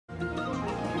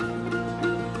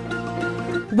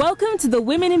Welcome to the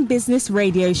Women in Business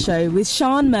radio show with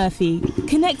Sian Murphy,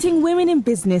 connecting women in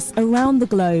business around the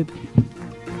globe.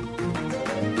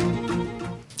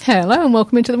 Hello and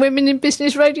welcome into the Women in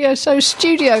Business radio show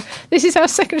studio. This is our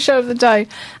second show of the day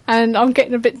and I'm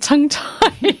getting a bit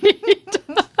tongue-tied.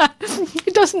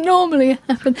 It doesn't normally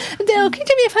happen. Adelle, can you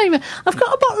do me a favour? I've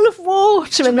got a bottle of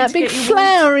water in that big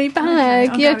flowery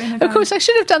bag. Okay, of course, I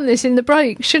should have done this in the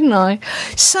break, shouldn't I?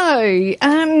 So,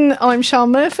 I'm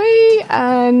Sian Murphy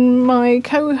and my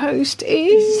co-host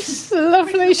is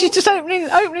lovely. She's just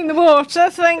opening the water.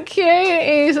 Thank you.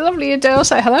 Is lovely Adelle.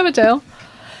 Say hello, Adelle.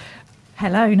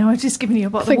 Hello. No, I've just given you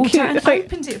a bottle of water and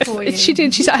opened it for you. She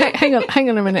did. She said, "Hang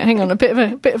on a minute. Hang on. A bit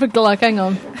of a glug. Hang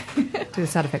on." Do the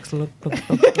sound effects.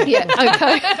 Yeah.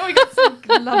 Okay. We got some,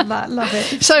 love that. Love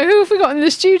it. So, who have we got in the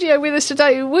studio with us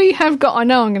today? We have got. I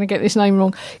know I'm going to get this name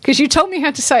wrong because you told me how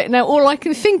to say it. Now, all I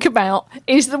can think about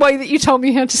is the way that you told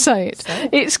me how to say it.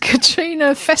 It's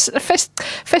Katrina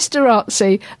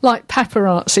Festorazzi, like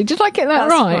paparazzi. Did I get that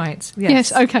right? Right.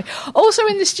 Yes. Okay. Also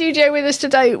in the studio with us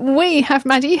today, we have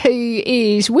Maddy, who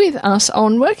is with us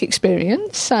on work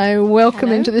experience. So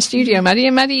welcome into the studio, Maddy.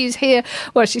 And Maddy is here.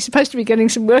 Well, she's supposed to be getting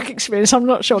some work experience. I'm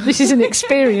not sure. This is an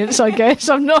experience, I guess.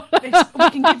 I'm not. We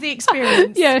can give the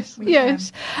experience. Yes.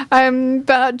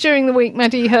 But during the week,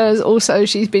 Maddy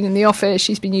she's been in the office.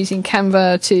 She's been using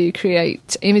Canva to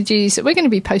create images that we're going to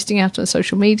be posting out on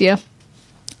social media.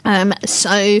 And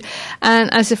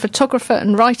as a photographer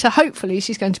and writer, hopefully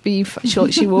she's going to be.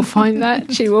 She will find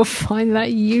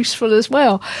that useful as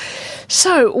well.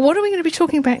 So, what are we going to be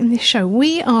talking about in this show?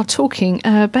 We are talking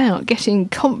about getting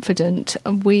confident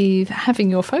with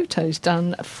having your photos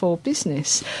done for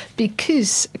business,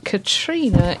 because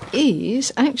Katrina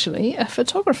is actually a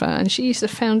photographer and she's the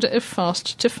founder of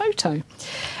Fast to Photo,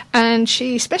 and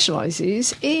she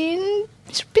specialises in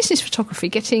business photography,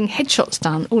 getting headshots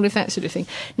done, all of that sort of thing.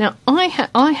 Now, I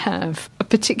have a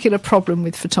particular problem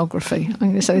with photography. I'm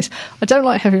going to say this. I don't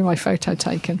like having my photo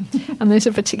taken. And there's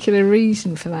a particular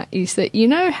reason for that, is that you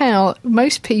know how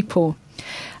most people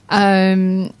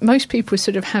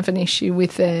sort of have an issue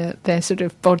with their sort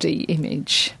of body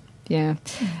image. Yeah,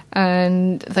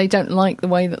 and they don't like the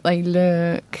way that they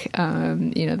look.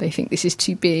 They think this is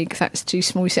too big, that's too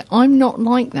small. You say, I'm not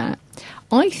like that.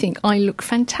 I think I look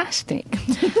fantastic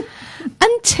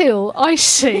until I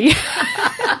see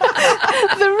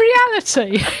the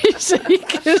reality. You see,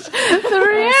 because the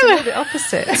reality, the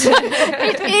opposite.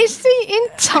 It is the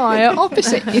entire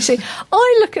opposite. You see,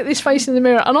 I look at this face in the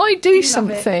mirror and I do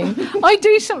something. I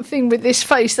do something with this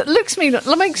face that makes me look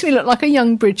like a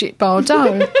young Bridget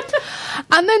Bardot,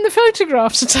 and then the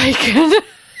photographs are taken.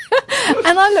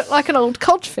 And I look like an old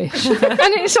codfish, and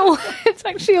it's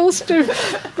actually all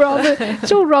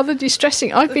rather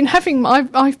distressing. I've been having my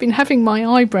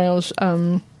eyebrows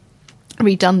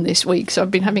redone this week, so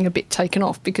I've been having a bit taken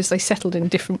off because they settled in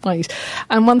different ways.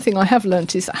 And one thing I have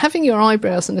learnt is that having your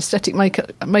eyebrows and aesthetic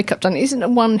makeup done isn't a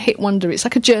one-hit wonder. It's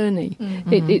like a journey.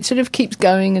 Mm-hmm. It sort of keeps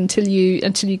going until you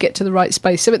get to the right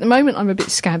space. So at the moment I'm a bit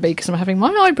scabby because I'm having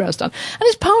my eyebrows done, and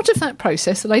as part of that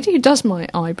process, the lady who does my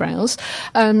eyebrows,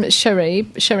 Sherry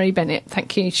Bennett,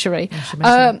 thank you, Sherry.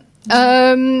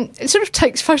 It sort of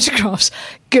takes photographs.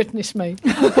 Goodness me.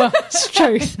 Well, it's the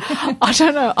truth. I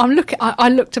don't know. I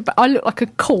look like a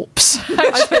corpse. I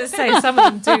was going to say, some of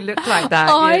them do look like that.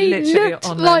 I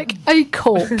looked like a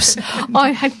corpse.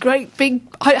 I had great big.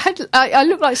 I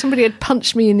looked like somebody had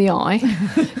punched me in the eye,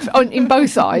 in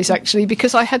both eyes actually,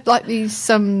 because I had like these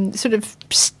sort of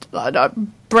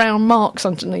brown marks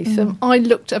underneath them. I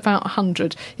looked about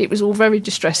 100. It was all very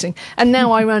distressing, and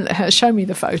now I won't let her show me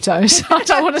the photos. I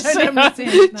don't want to see them.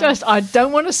 I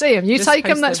don't want to see them. You just take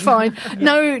them. That's fine.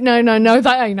 No,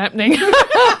 that ain't happening.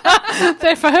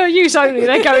 They're for her use only.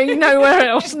 They're going nowhere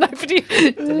else. Nobody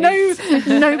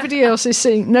else is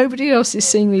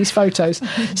seeing these photos.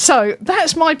 So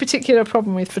that's my particular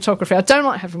problem with photography. I don't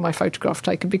like having my photograph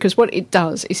taken because what it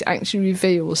does is it actually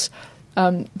reveals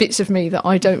bits of me that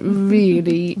I don't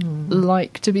really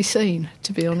like to be seen,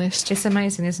 to be honest. It's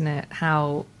amazing, isn't it,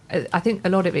 how I think a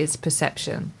lot of it is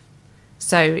perception.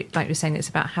 So, like you're saying, it's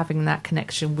about having that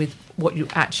connection with what you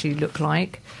actually look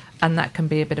like, and that can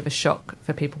be a bit of a shock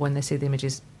for people when they see the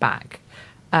images back.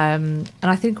 And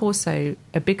I think also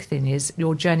a big thing is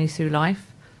your journey through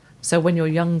life. So when you're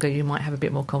younger, you might have a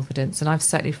bit more confidence, and I've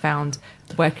certainly found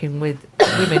working with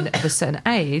women of a certain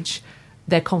age,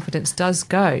 their confidence does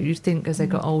go. You'd think as they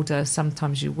got older,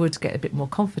 sometimes you would get a bit more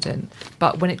confident.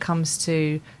 But when it comes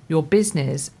to your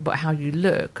business, but how you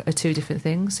look are two different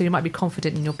things. So you might be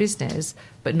confident in your business,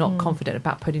 but not confident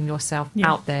about putting yourself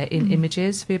out there in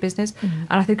images for your business. And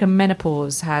I think a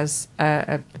menopause has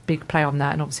a big play on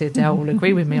that. And obviously Adelle will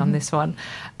agree with me on this one.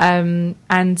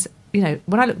 And, you know,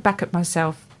 when I look back at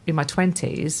myself in my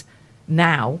 20s,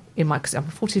 now, because I'm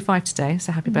 45 today,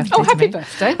 so happy birthday to happy me.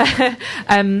 birthday.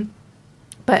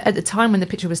 But at the time when the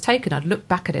picture was taken, I'd look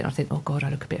back at it and I'd think, oh God, I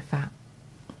look a bit fat.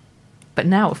 But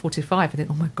now at 45, I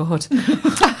think, oh my God,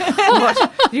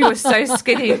 what? You were so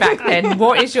skinny back then.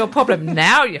 What is your problem?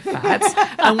 Now you're fat.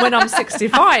 And when I'm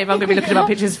 65, I'm going to be looking at my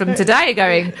pictures from today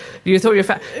going, you thought you were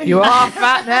fat. You are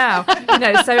fat now. You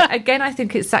know, so again, I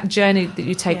think it's that journey that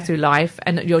you take through life,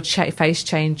 and your face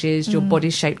changes, your body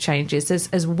shape changes.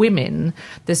 As women,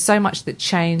 there's so much that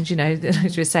change, you know,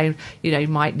 as you were saying, you know, you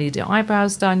might need your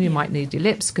eyebrows done, you might need your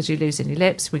lips because you're losing your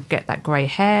lips. We get that grey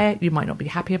hair. You might not be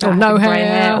happy about having grey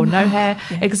hair or no hair.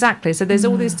 Exactly. So there's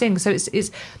all these things. So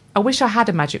it's I wish I had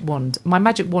a magic wand. My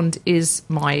magic wand is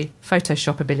my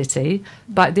Photoshop ability.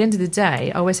 But at the end of the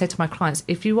day, I always say to my clients,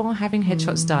 if you are having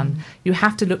headshots done, you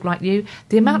have to look like you.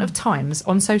 The amount of times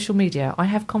on social media, I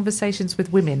have conversations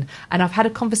with women, and I've had a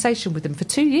conversation with them for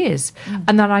 2 years,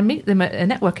 and then I meet them at a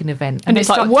networking event. And it's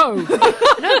like, whoa.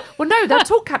 No, they'll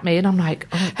talk at me, and I'm like,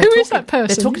 who is that person?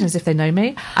 They're talking as if they know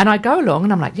me. And I go along,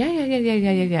 and I'm like,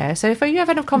 yeah. So if you have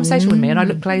a conversation with me and I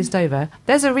look glazed over,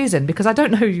 there's a reason, because I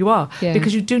don't know who you are,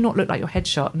 because you do not look like your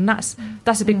headshot, and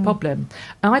that's a big problem.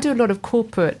 And I do a lot of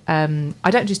corporate.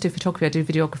 I don't just do photography; I do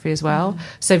videography as well.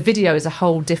 So video is a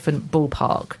whole different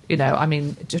ballpark. You know, I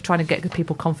mean, just trying to get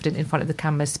people confident in front of the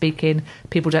camera speaking.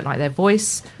 People don't like their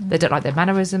voice. They don't like their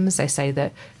mannerisms. They say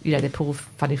that, you know, they pull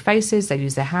funny faces. They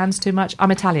use their hands too much.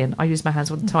 I'm Italian. I use my hands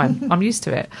all the time. I'm used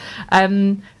to it.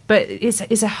 But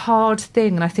it's a hard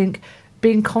thing, and I think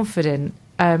being confident.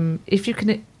 If you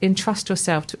can entrust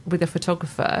yourself with a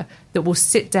photographer that will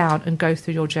sit down and go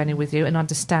through your journey with you and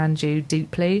understand you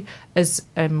deeply, as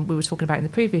we were talking about in the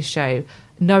previous show,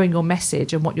 knowing your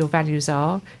message and what your values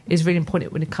are is really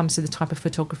important when it comes to the type of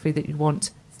photography that you want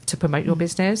to promote your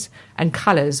business. And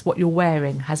colours, what you're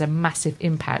wearing, has a massive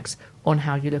impact on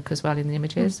how you look as well in the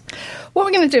images. What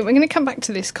we're going to do, we're going to come back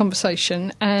to this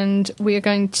conversation, and we are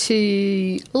going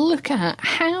to look at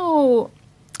how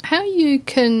you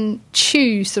can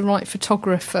choose the right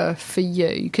photographer for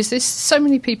you, because there's so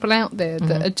many people out there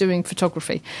that are doing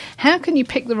photography. How can you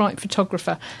pick the right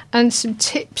photographer? And some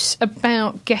tips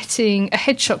about getting a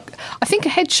headshot. I think a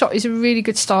headshot is a really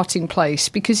good starting place,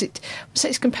 because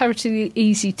it's comparatively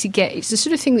easy to get. It's the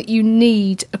sort of thing that you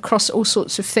need across all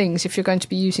sorts of things if you're going to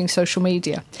be using social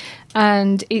media.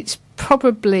 And it's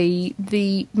probably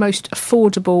the most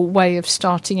affordable way of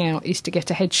starting out is to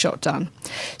get a headshot done.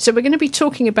 So we're going to be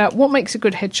talking about what makes a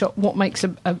good headshot, what makes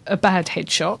a bad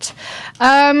headshot.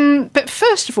 But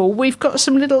first of all, we've got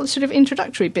some little sort of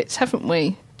introductory bits, haven't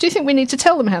we? Do you think we need to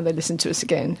tell them how they listen to us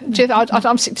again?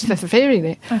 I'm sick to death of hearing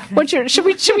it. Okay. Should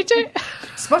we do it?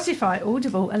 Spotify,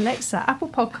 Audible, Alexa, Apple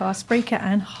Podcasts, Spreaker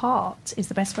and Heart is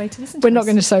the best way to listen to We're us. not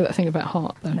going to say that thing about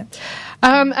Heart, though. No.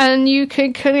 And you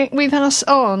can connect with us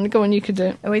on... Go on, you could do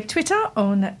it. With Twitter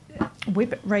on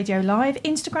Whip Radio Live.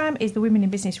 Instagram is the Women in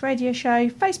Business Radio Show.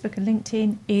 Facebook and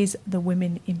LinkedIn is the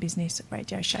Women in Business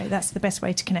Radio Show. That's the best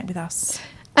way to connect with us.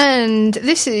 And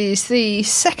this is the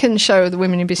second show of the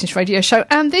Women in Business Radio Show,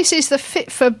 and this is the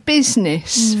Fit for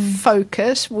Business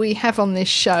focus we have on this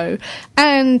show.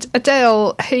 And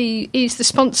Adelle, who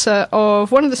is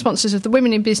one of the sponsors of the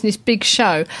Women in Business Big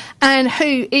Show, and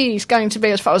who is going to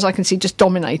be, as far as I can see, just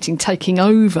dominating, taking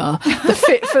over the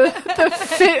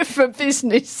Fit for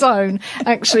Business zone,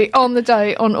 actually, on the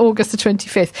day on August the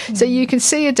 25th. So you can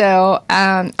see Adelle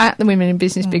at the Women in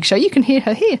Business Big Show. You can hear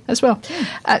her here as well.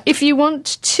 If you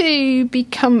want to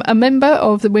become a member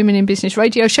of the Women in Business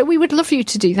Radio Show, we would love you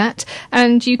to do that,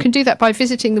 and you can do that by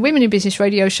visiting the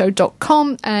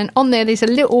womeninbusinessradioshow.com, and on there's a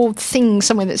little thing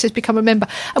somewhere that says become a member.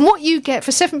 And what you get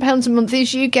for £7 a month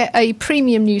is you get a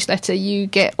premium newsletter, you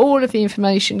get all of the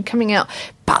information coming out.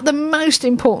 But the most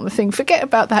important thing, forget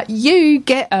about that, you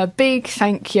get a big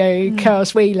thank you,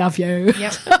 because we love you.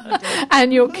 Yep.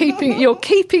 And you're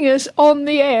keeping us on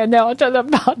the air. Now, I don't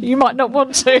know, you might not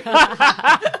want to.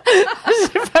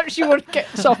 Perhaps you want to get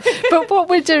us off. But what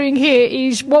we're doing here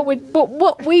is, what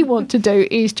we want to do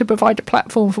is to provide a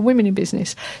platform for women in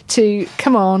business to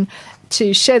come on,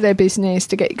 to share their business,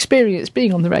 to get experience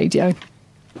being on the radio,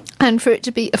 and for it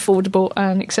to be affordable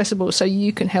and accessible, so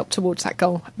you can help towards that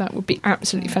goal. That would be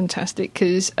absolutely fantastic,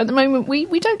 because at the moment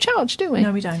we don't charge, do we?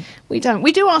 No, we don't. We don't.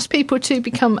 We do ask people to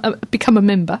become a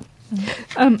member.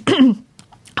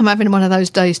 I'm having one of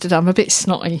those days today. I'm a bit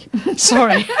snotty.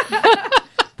 Sorry.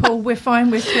 Paul, we're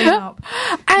fine with clean up.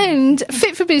 And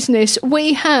Fit for Business,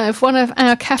 we have one of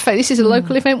our cafe. This is a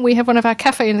local event. We have one of our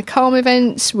Cafe in the Calm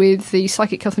events with the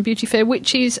Psychic Health and Beauty Fair,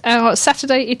 which is our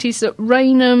Saturday. It is at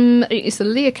Rainham. It is the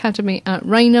Lee Academy at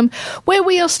Rainham, where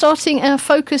we are starting our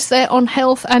focus there on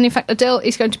health. And in fact, Adelle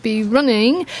is going to be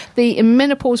running the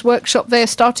menopause workshop there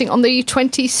starting on the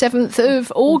 27th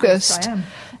of August. I am.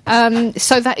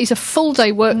 So that is a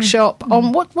full-day workshop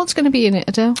on what's going to be in it,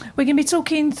 Adelle? We're going to be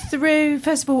talking through,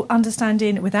 first of all,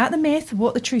 understanding without the myth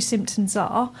what the true symptoms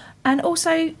are, and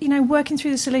also, working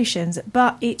through the solutions.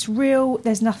 But it's real.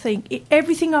 There's nothing.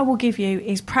 Everything I will give you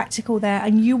is practical there,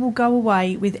 and you will go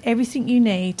away with everything you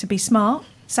need to be smart,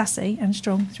 sassy, and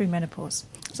strong through menopause.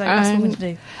 So that's what we're going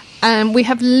to do. And we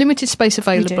have limited space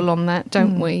available on that,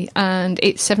 don't we? And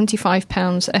it's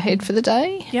 £75 a head for the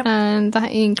day. Yep. And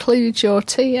that includes your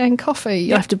tea and coffee.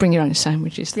 You'll have to bring your own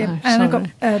sandwiches, though. And I've got,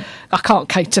 I can't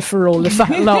cater for all of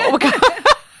that lot.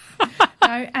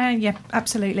 No, and yeah,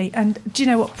 absolutely. And do you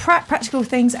know what? Practical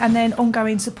things, and then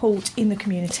ongoing support in the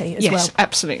community as well. Yes,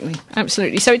 absolutely.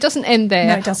 So it doesn't end there.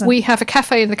 No, it doesn't. We have a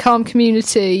cafe in the Calm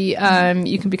community.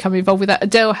 You can become involved with that.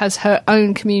 Adelle has her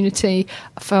own community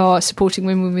for supporting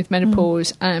women with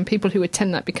menopause, and people who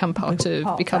attend that become part of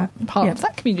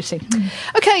that community.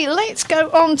 Okay, let's go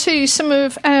on to some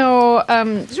of our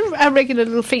regular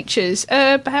little features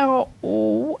about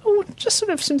just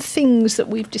sort of some things that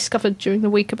we've discovered during the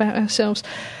week about ourselves.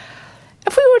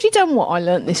 Have we already done what I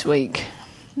learnt this week?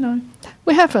 No.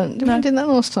 We haven't. Did we do that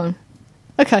last time?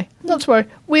 Okay, not to worry.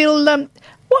 We'll.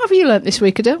 What have you learnt this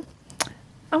week, Adelle?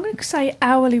 I'm going to say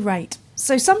hourly rate.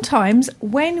 So sometimes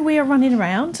when we are running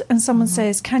around and someone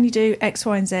says, can you do X,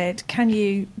 Y and Z? Can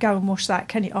you go and wash that?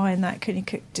 Can you iron that? Can you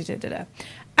cook?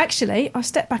 Actually, I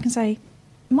step back and say,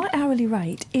 my hourly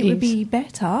rate, it would be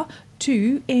better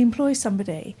to employ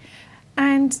somebody.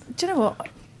 And do you know what?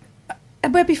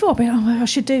 Where before, I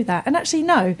should do that. And actually,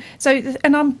 no. So,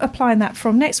 and I'm applying that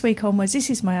from next week onwards.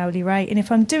 This is my hourly rate. And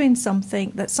if I'm doing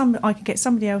something that I can get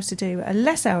somebody else to do at a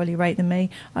less hourly rate than me,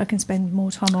 I can spend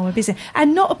more time on my business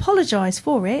and not apologise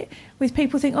for it. With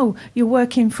people think, oh, you're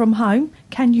working from home.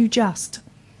 Can you just?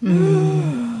 I've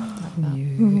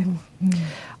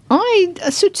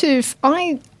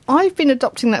been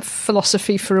adopting that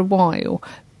philosophy for a while,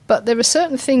 but there are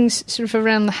certain things sort of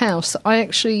around the house that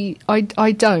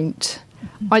I don't.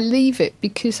 I leave it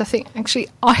because I think actually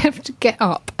I have to get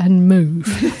up and move.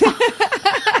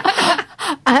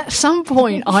 At some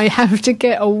point I have to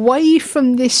get away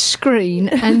from this screen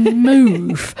and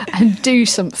move and do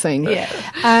something. Yeah.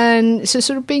 And so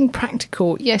sort of being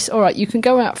practical, yes, all right, you can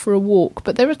go out for a walk,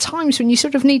 but there are times when you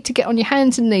sort of need to get on your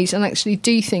hands and knees and actually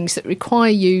do things that require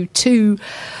you to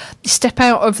step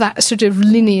out of that sort of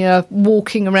linear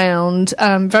walking around.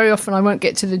 Very often I won't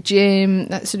get to the gym,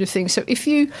 that sort of thing. So if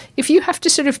you have to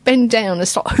sort of bend down and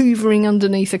start hoovering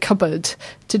underneath a cupboard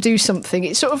to do something,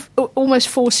 it sort of almost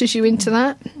forces you into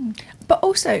that. But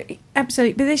also,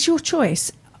 absolutely, but it's your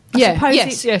choice. I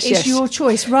suppose it's your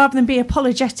choice, rather than be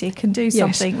apologetic and do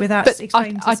something without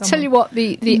explaining to someone. I tell you what,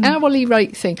 the hourly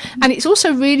rate thing, and it's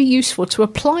also really useful to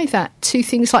apply that to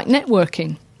things like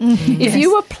networking. If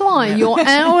you apply your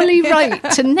hourly rate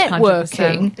to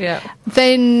networking,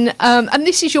 then and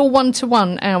this is your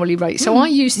one-to-one hourly rate. So I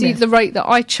use the rate that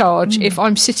I charge if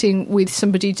I'm sitting with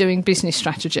somebody doing business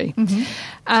strategy.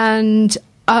 And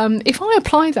if I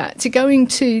apply that to going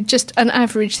to just an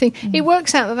average thing, it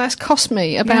works out that that's cost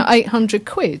me about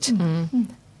 £800.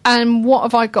 And what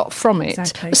have I got from it?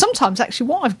 Exactly. Sometimes, actually,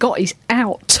 what I've got is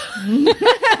out.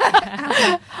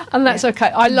 And that's okay.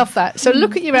 I love that. So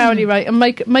look at your hourly rate and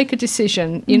make a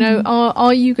decision. You know,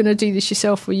 are you going to do this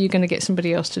yourself, or are you going to get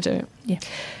somebody else to do it? Yeah.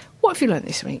 What have you learned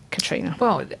this week, Katrina?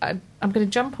 Well, I'm going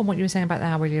to jump on what you were saying about the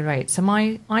hourly rate. So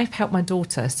I've helped my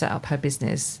daughter set up her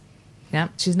business. Yeah,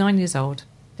 she's 9 years old.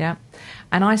 Yeah,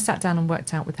 and I sat down and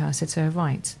worked out with her. I said to her,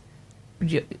 right,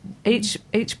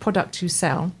 each product you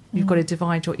sell, you've got to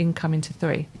divide your income into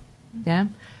 3. Yeah,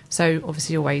 so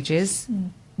obviously your wages,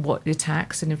 what your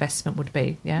tax and investment would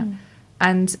be. Yeah,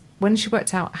 and when she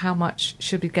worked out how much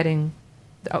she'll be getting,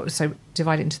 so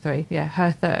divide it into 3. Yeah,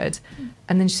 her third,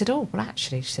 and then she said, oh well,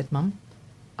 actually, she said, Mum,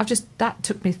 that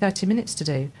took me 30 minutes to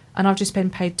do, and I've just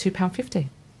been paid £2.50.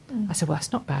 I said, well,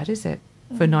 that's not bad, is it?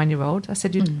 For a 9-year-old, I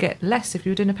said, you'd get less if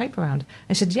you were doing a paper round.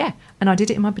 And she said, yeah, and I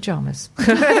did it in my pyjamas. So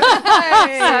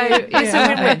it's a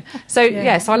win-win.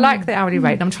 So so I like the hourly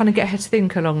rate, and I'm trying to get her to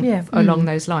think along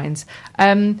those lines.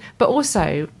 But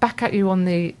also back at you on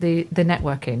the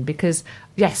networking, because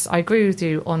yes, I agree with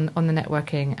you on the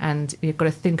networking, and you've got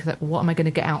to think that what am I going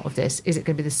to get out of this? Is it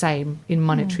going to be the same in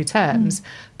monetary terms?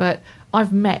 But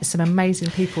I've met some amazing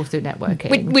people through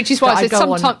networking, which is why I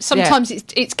said sometimes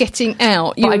it's getting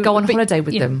out. But I go on holiday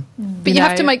with them. But you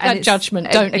have to make that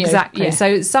judgment, don't you? Exactly. Yeah.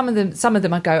 So some of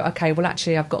them I go, okay, well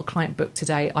actually I've got a client booked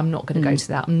today. I'm not going to go to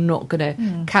that. I'm not going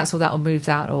to cancel that or move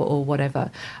that or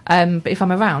whatever. But if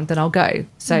I'm around, then I'll go.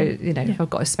 So if I've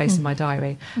got a space in my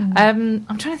diary. I'm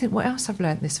trying to think what else I've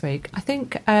learnt this week. I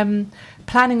think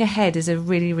planning ahead is a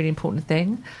really, really important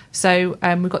thing. So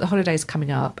we've got the holidays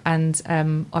coming up, and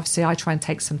obviously I try and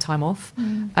take some time off.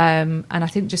 And I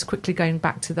think just quickly going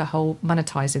back to the whole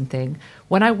monetizing thing,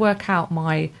 when I work out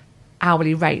my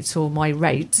hourly rates or my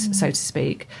rates, so to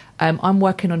speak, I'm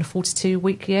working on a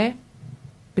 42-week year.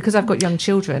 Because I've got young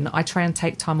children, I try and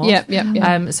take time off.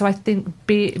 So I think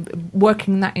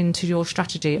working that into your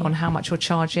strategy on how much you're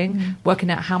charging, working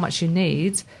out how much you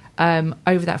need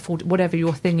over that whatever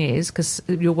your thing is, because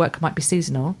your work might be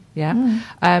seasonal,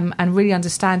 and really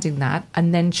understanding that,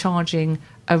 and then charging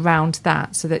around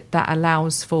that, so that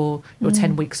allows for your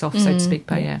 10 weeks off, so to speak,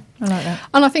 per year. I like that.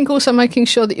 And I think also making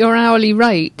sure that your hourly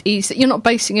rate is that you're not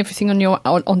basing everything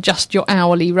on just your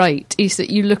hourly rate, is that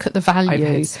you look at the value.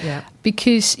 Overheads,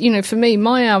 because for me,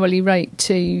 my hourly rate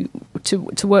to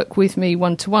work with me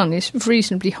one-to-one is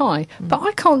reasonably high, but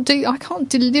I can't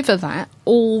deliver that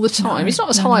all the time. It's not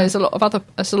as high as a lot of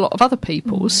other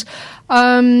people's,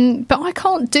 but I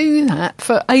can't do that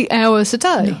for 8 hours a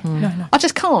day. No. I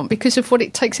just can't, because of what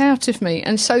it takes out of me.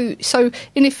 And so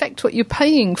in effect, what you're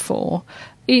paying for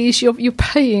is you're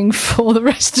paying for the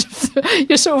rest of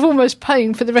you're sort of almost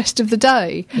paying for the rest of the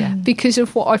day because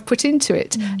of what I've put into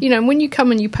it. And when you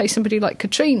come and you pay somebody like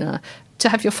Katrina to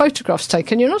have your photographs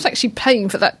taken, you're not actually paying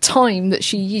for that time that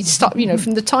she start,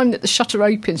 from the time that the shutter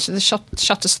opens to the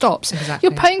shutter stops. Exactly.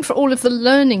 You're paying for all of the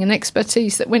learning and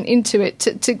expertise that went into it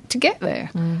to get there.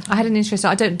 I had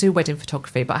I don't do wedding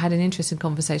photography, but I had an interesting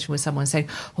conversation with someone saying,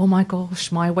 oh my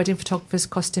gosh, my wedding photographer's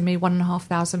costing me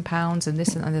 £1,500 and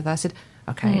this and that. I said,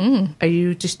 okay, are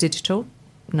you just digital?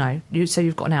 No. So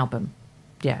you've got an album?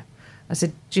 Yeah. I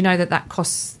said, do you know that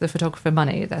costs the photographer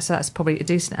money? That's probably a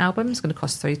decent album. It's going to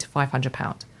cost £300 to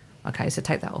 £500. Okay, so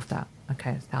take that off that.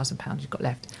 Okay, £1,000 you've got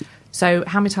left. So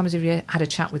how many times have you had a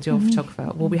chat with your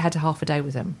photographer? Well, we had a half a day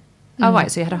with them. Oh,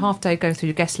 right, so you had a half day going through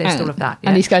your guest list, all of that. Yeah?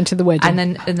 And he's going to the wedding. And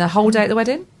then in the whole day at the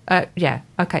wedding? Yeah,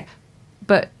 okay.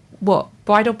 But what,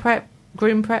 bridal prep,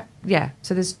 groom prep? Yeah,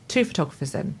 so there's 2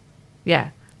 photographers then.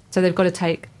 Yeah, so they've got to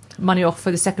take money off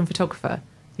for the second photographer.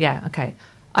 Yeah, okay.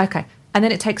 And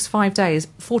then it takes 4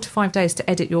 to 5 days to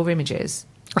edit your images.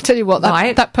 I'll tell you what,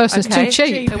 that person's too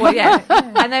cheap. Well, yeah.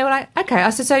 And they were like, okay. I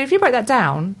said, so if you break that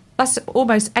down, that's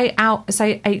almost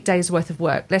 8 days worth of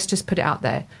work. Let's just put it out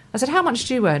there. I said, how much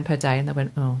do you earn per day? And they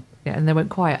went, oh, yeah. And they went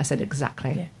quiet. I said,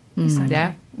 exactly. Yeah. Exactly.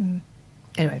 Yeah.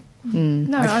 Anyway.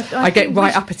 No, I get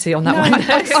right uppity on that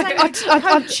one.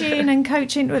 Coaching and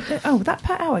coaching. That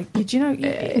per hour. Did you know?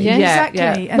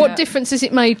 Exactly. Yeah. What difference has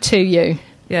it made to you?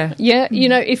 Yeah.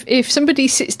 If somebody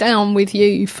sits down with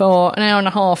you for an hour and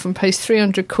a half and pays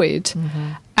 300 quid,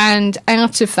 and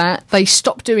out of that they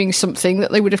stop doing something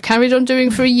that they would have carried on doing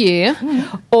for a year,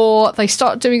 or they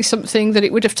start doing something that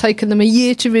it would have taken them a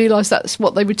year to realise that's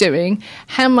what they were doing,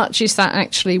 how much is that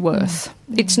actually worth?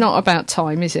 It's not about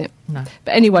time, is it? No.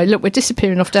 But anyway, look, we're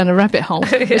disappearing off down a rabbit hole.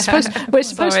 We're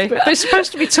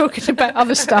supposed to be talking about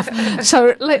other stuff.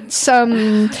 So let's.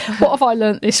 What have I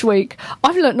learnt this week?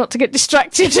 I've learnt not to get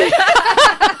distracted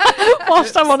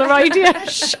whilst I'm on a radio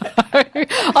show.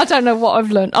 I don't know what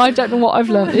I've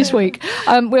learnt this week.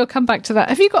 We'll come back to that.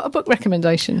 Have you got a book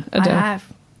recommendation, Adele? I have.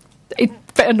 It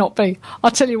better not be.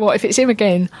 I'll tell you what, if it's him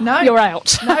again, you're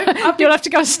out. No, you'll have to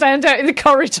go and stand out in the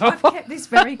corridor. I've kept this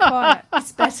very quiet.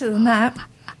 It's better than that.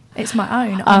 It's my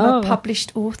own. I'm a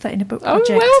published author in a book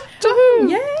project. Oh, well done.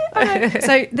 Yeah.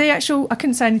 So the actual, I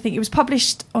couldn't say anything. It was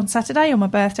published on Saturday on my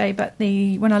birthday, but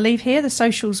when I leave here, the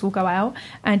socials will go out,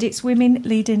 and it's Women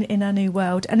Leading in a New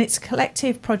World, and it's a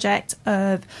collective project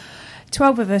of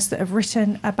 12 of us that have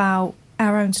written about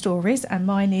our own stories, and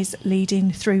mine is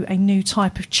leading through a new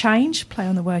type of change, play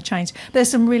on the word change.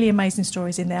 There's some really amazing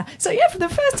stories in there. So yeah, for the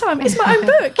first time, it's my own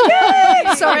book.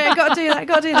 Yay! Sorry, I got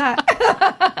to do that.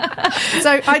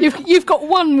 So you've got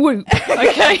one whoop,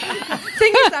 okay?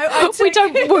 Thing is though, we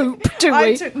don't whoop, do we?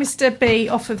 I took Mr. B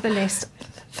off of the list.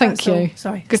 Thank you.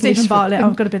 Sorry, Stephen Bartlett.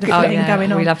 I've got a bit of thing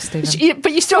going on. We love Stephen.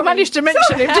 But you still managed to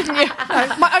mention him, didn't you?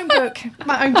 No,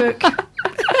 my own book.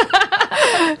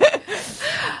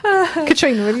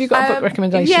 Katrina, have you got a book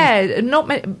recommendation? Yeah,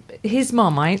 his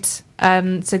Marmite.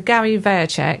 So Gary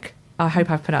Vaynerchuk, I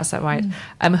hope I've pronounced that right.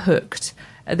 Hooked.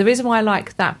 The reason why I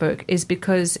like that book is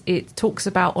because it talks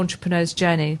about entrepreneurs'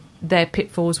 journey, their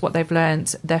pitfalls, what they've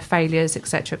learned, their failures,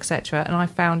 etc., etc. And I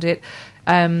found it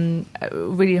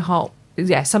really hard.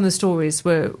 Yeah, some of the stories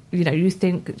were, you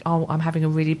think, oh, I'm having a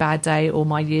really bad day, or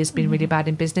my year's been really bad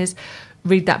in business.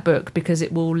 Read that book, because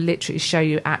it will literally show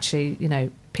you actually,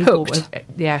 people Hooked.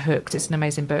 Hooked. It's an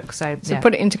amazing book. So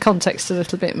put it into context a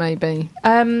little bit, maybe.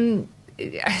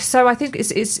 So I think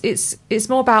it's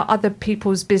more about other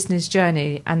people's business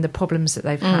journey and the problems that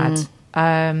they've had.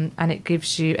 And it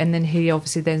gives you, and then he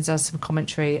obviously then does some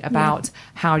commentary about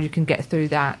how you can get through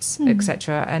that,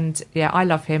 etc. And I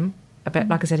love him a bit.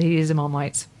 Like I said, he is a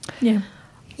Marmite. Yeah,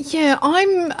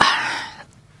 I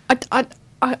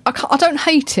don't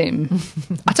hate him.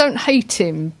 I don't hate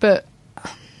him, but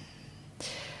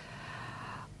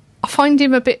I find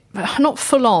him a bit, not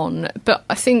full on, but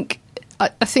I think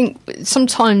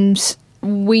sometimes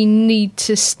we need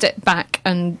to step back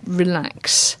and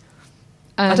relax.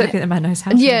 I don't think the man knows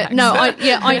how to relax.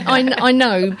 I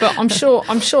know, but I'm sure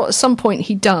at some point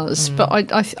he does. But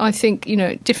I think,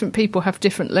 different people have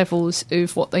different levels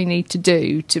of what they need to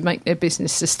do to make their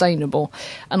business sustainable.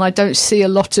 And I don't see a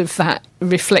lot of that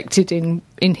reflected in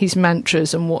his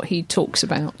mantras and what he talks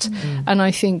about. And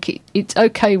I think it's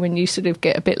okay when you sort of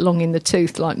get a bit long in the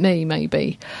tooth, like me,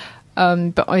 maybe.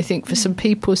 But I think for some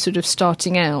people sort of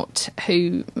starting out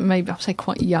who maybe I'll say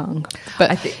quite young, but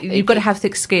I think you've got to have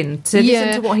thick skin to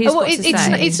listen to what he's got to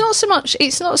say. It's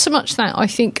not so much that. I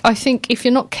think if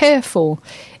you're not careful,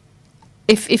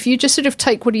 if you just sort of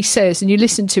take what he says and you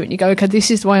listen to it and you go, okay,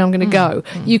 this is the way I'm going to go,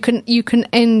 you can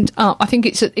end up. I think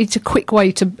it's a quick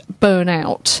way to burn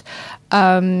out.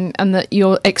 And that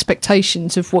your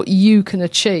expectations of what you can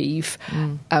achieve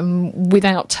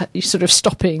without sort of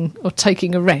stopping or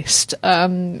taking a rest are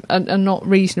not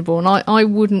reasonable. And I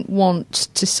wouldn't want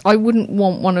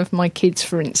one of my kids,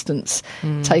 for instance,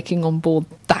 taking on board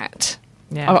that.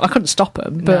 Yeah. I couldn't stop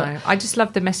him, but no, I just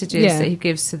love the messages that he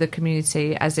gives to the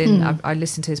community. As in, I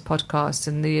listen to his podcast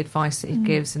and the advice that he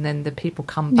gives, and then the people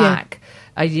come back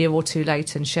a year or two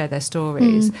later and share their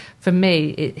stories. For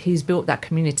me, he's built that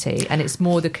community, and it's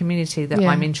more the community that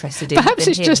I'm interested in. Perhaps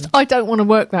it's just I don't want to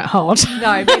work that hard.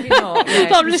 No, maybe not.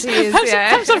 Perhaps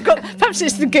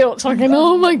it's the guilt. I'm going,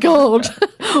 oh my God,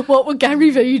 what would Gary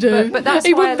Vee do? But that's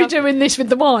he wouldn't be doing this with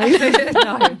the wine.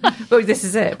 No, well, this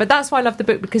is it. But that's why I love the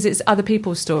book, because it's other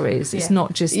people's stories. It's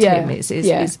not just him. It's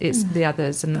the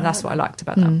others, and that's what I liked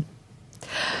about that.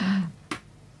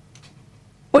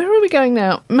 Where are we going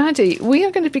now? Maddy, we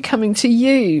are going to be coming to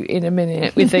you in a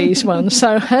minute with these ones.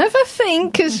 So have a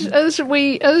think as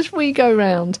we go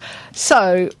round.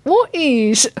 So what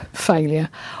is failure?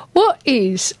 What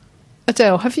is,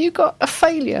 Adelle, have you got a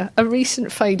failure, a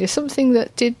recent failure, something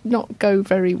that did not go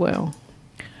very well?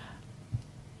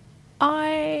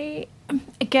 I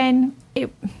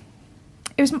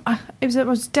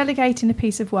was delegating a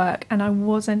piece of work and I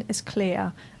wasn't as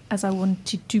clear as I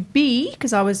wanted to be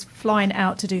because I was flying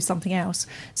out to do something else.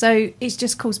 So it's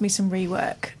just caused me some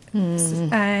rework.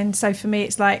 And so for me,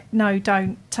 it's like, no,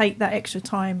 don't take that extra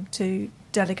time to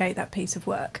delegate that piece of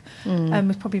work.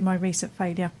 Was probably my recent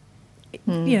failure.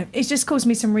 It's just caused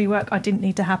me some rework I didn't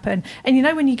need to happen. And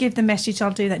when you give the message,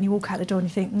 I'll do that, and you walk out the door and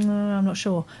you think, no, I'm not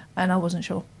sure. And I wasn't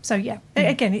sure. So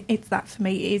again, it's that for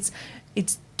me.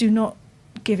 It's do not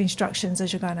give instructions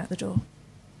as you're going out the door.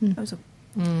 That was all.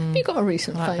 You got a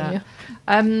recent failure?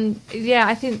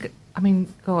 I think,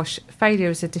 failure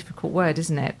is a difficult word,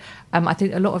 isn't it? I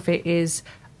think a lot of it is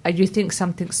you think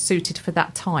something's suited for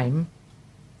that time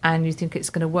and you think it's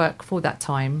going to work for that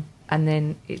time, and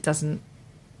then it doesn't.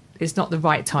 It's not the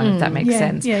right time, if that makes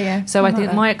sense. So I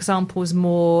think my example is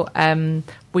more,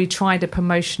 we tried a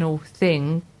promotional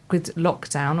thing with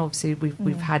lockdown. Obviously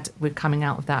we're coming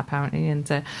out of that apparently, and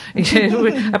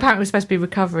apparently we're supposed to be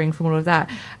recovering from all of that,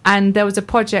 and there was a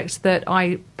project that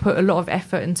I put a lot of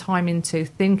effort and time into,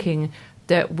 thinking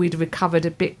that we'd recovered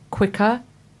a bit quicker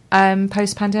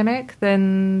post-pandemic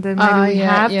than maybe we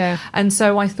have. And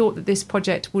so I thought that this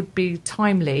project would be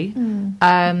timely,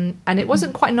 and it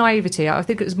wasn't quite naivety. I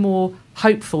think it was more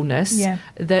hopefulness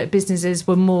that businesses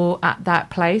were more at that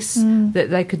place that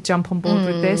they could jump on board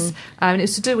with this. And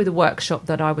it's to do with a workshop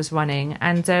that I was running,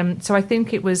 and so I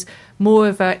think it was more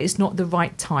of it's not the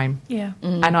right time,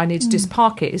 and I need to just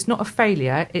park it. It's not a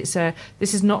failure, it's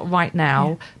this is not right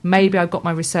now. Maybe I got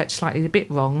my research slightly a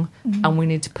bit wrong, and we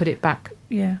need to put it back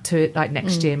to it like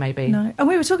next year maybe. No, and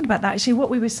we were talking about that actually. What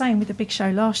we were saying with the big show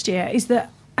last year is that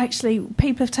actually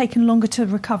people have taken longer to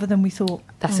recover than we thought.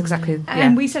 That's exactly.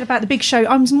 And we said about the big show,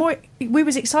 we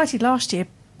was excited last year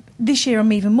this year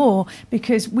I'm even more,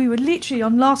 because we were literally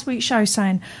on last week's show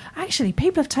saying, actually,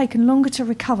 people have taken longer to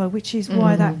recover, which is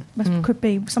why that could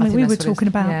be something we were talking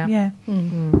about. Yeah.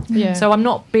 So I'm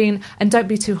not being, and don't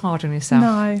be too hard on yourself.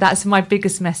 No. That's my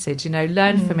biggest message.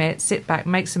 Learn from it, sit back,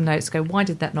 make some notes, go, why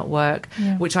did that not work?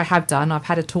 Yeah. Which I have done. I've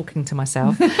had a talking to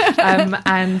myself,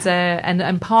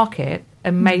 and park it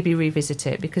and maybe revisit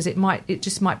it, because it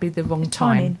just might be the wrong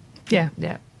time. Yeah.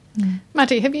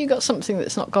 Maddy, have you got something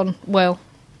that's not gone well?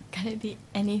 Can it be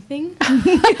anything?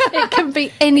 It can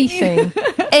be anything.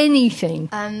 Anything.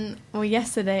 Well,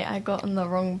 yesterday I got on the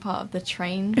wrong part of the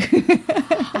train.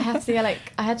 I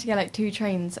had to get 2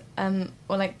 trains.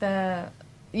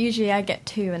 Usually I get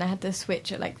 2, and I had to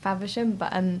switch at Faversham,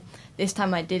 but this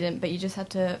time I didn't. But you just had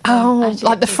to.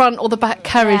 The front or the back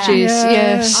carriages. Yeah.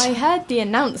 Yes. I heard the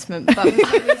announcement, but for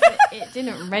some reason it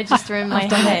didn't register in my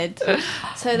head.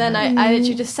 So then I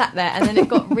literally just sat there, and then it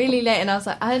got really late, and I was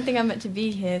like, I don't think I'm meant to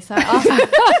be here. So I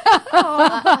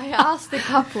asked the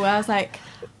couple. I was like,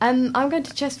 I'm going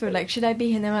to Chesterfield, should I be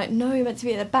here? And they were like, no, you're meant to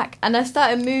be at the back. And I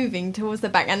started moving towards the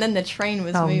back, and then the train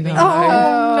was moving. No.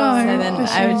 No. So then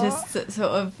I was just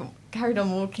sort of carried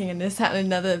on walking, and then sat in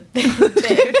another bit of the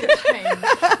train,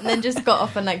 and then just got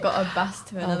off and got a bus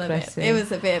to another bit. You. It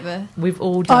was a bit of a... We've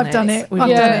all done it. I've done it.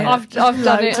 I've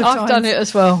done it. I've done it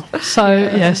as well. So,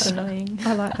 yes. Annoying.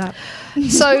 I like that.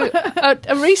 So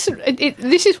a recent,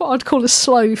 this is what I'd call a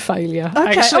slow failure.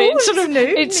 Okay. Actually,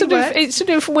 It sort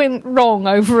of went wrong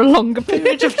over a longer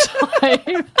period of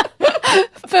time.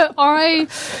 But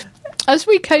as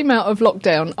we came out of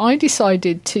lockdown, I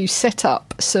decided to set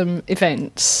up some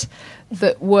events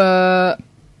that were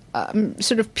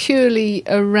sort of purely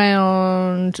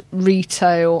around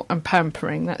retail and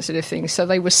pampering, that sort of thing. So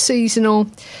they were seasonal.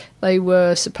 They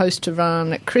were supposed to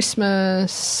run at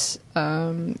Christmas,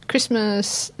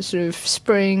 sort of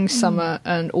spring, summer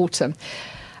and autumn.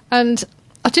 And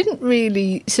I didn't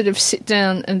really sort of sit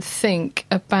down and think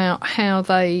about how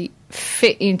they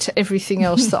fit into everything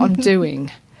else that I'm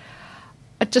doing.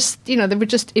 They were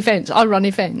just events. I run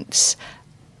events.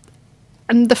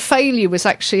 And the failure was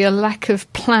actually a lack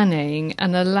of planning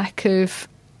and a lack of,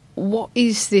 what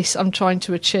is this I'm trying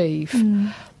to achieve?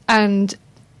 And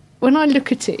when I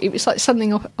look at it, it was like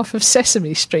something off of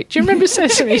Sesame Street. Do you remember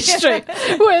Sesame Street?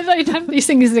 Where they'd have these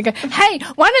things and they go, hey,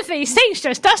 one of these things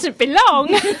just doesn't belong.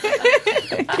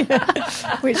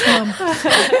 Which one?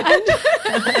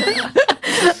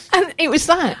 And it was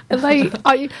that. They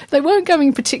weren't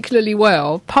going particularly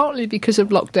well, partly because of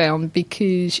lockdown,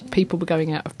 because people were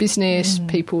going out of business,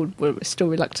 people were still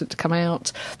reluctant to come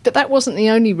out. But that wasn't the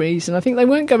only reason. I think they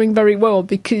weren't going very well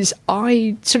because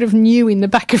I sort of knew in the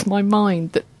back of my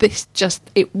mind that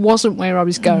it wasn't where I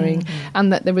was going,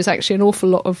 and that there was actually an awful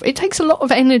lot of, it takes a lot of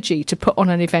energy to put on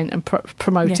an event and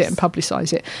promote it and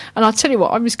publicise it. And I'll tell you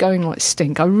what, I was going like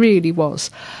stink. I really was.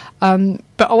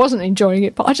 But I wasn't enjoying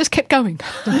it, but I just kept going.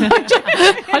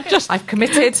 I've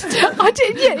committed. I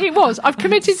did, yeah, it was. I've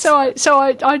committed, so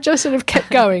I just sort of kept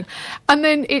going. And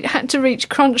then it had to reach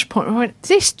crunch point. I went,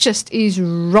 this just is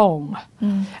wrong.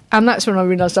 And that's when I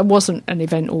realised I wasn't an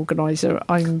event organiser.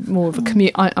 I'm more of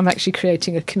a I'm actually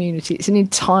creating a community. It's an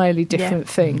entirely different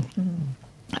thing.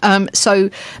 So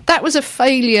that was a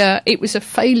failure. It was a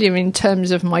failure in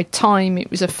terms of my time.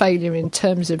 It was a failure in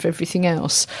terms of everything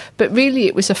else. But really,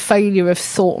 it was a failure of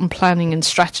thought and planning and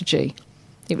strategy.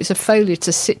 It was a failure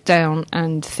to sit down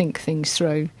and think things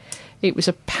through. It was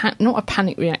not a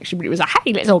panic reaction, but it was a,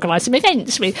 hey, let's organise some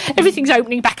events. Everything's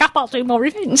opening back up. I'll do more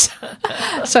events.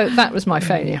 So that was my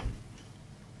failure.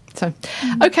 So,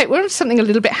 okay, we're on to something a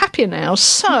little bit happier now.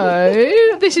 So,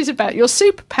 this is about your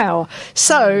superpower.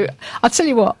 So, I'll tell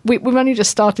you what, we've only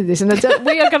just started this, and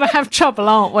we are going to have trouble,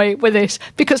 aren't we, with this?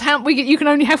 Because you can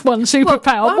only have one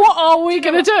superpower. Well, what are we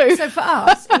going to do? So, for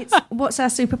us, it's what's our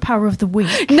superpower of the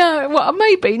week? No, well,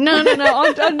 maybe. No.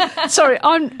 I'm sorry,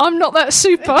 I'm not that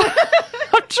super.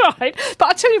 I've tried. But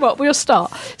I'll tell you what, we'll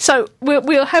start. So,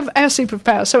 we'll have our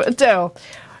superpower. So, Adelle,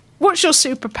 what's your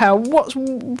superpower? What's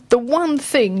the one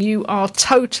thing you are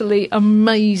totally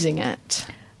amazing at?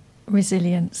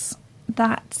 Resilience.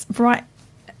 That's right.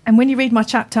 And when you read my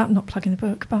chapter, I'm not plugging the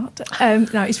book, but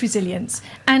no, it's resilience.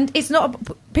 And it's not.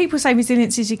 People say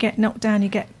resilience is you get knocked down, you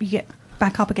get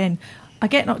back up again. I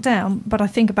get knocked down, but I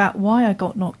think about why I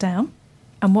got knocked down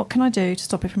and what can I do to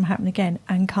stop it from happening again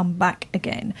and come back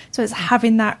again. So it's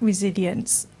having that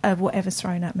resilience of whatever's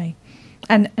thrown at me,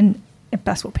 and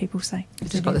that's what people say. I've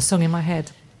just got the song in my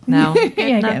head now.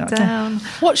 Get down.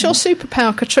 What's your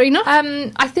superpower, Katrina?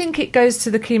 I think it goes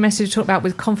to the key message you talk about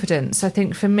with confidence. I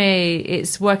think for me,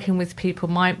 it's working with people.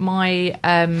 My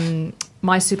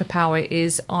my superpower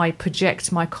is I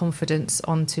project my confidence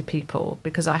onto people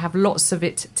because I have lots of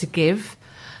it to give.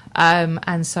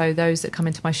 And so those that come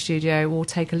into my studio will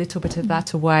take a little bit of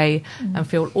that away and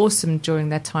feel awesome during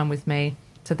their time with me.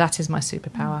 So that is my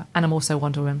superpower. And I'm also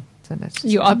Wonder Woman. So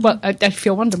if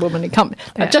you're Wonder Woman,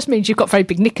 that just means you've got very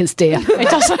big knickers, dear. It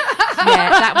doesn't.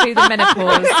 That would be the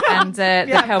menopause and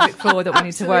the pelvic floor that we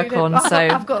need to work on. So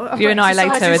I've got you and I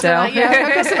later, Adele. I've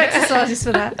got some exercises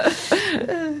for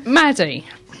that. Maddy,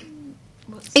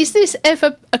 is this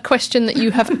ever a question that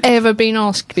you have ever been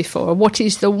asked before? What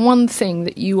is the one thing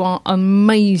that you are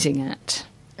amazing at?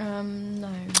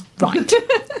 No. Right.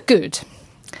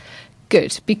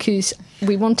 Good, because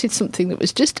we wanted something that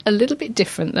was just a little bit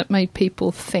different, that made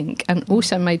people think and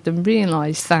also made them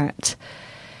realise that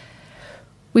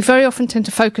we very often tend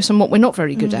to focus on what we're not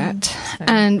very good at,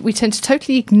 and we tend to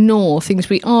totally ignore things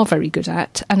we are very good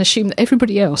at and assume that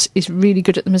everybody else is really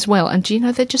good at them as well. And do you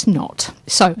know, they're just not.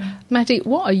 So, Maddy,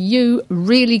 what are you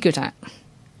really good at?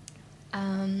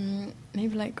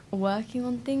 Maybe like working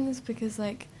on things, because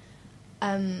like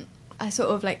I sort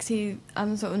of like see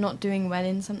I'm sort of not doing well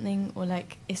in something, or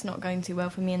like it's not going too well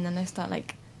for me, and then I start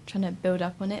like trying to build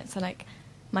up on it. So like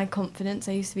my confidence,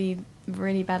 I used to be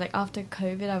really bad. Like after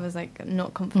COVID, I was like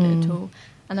not confident at all,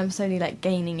 and I'm slowly like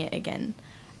gaining it again.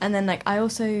 And then like I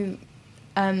also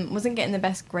wasn't getting the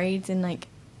best grades in like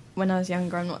when I was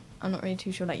younger. I'm not really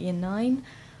too sure, like year 9,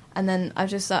 and then I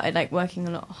just started like working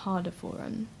a lot harder for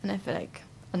them, and I feel like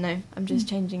I don't know, I'm just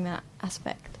changing that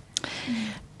aspect.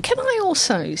 Can I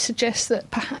also suggest that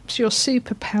perhaps your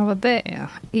superpower there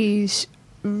is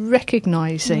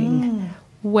recognising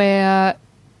where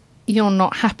you're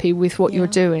not happy with what you're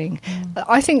doing?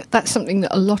 I think that's something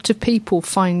that a lot of people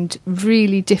find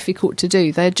really difficult to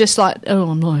do. They're just like, oh,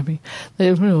 I'm not happy.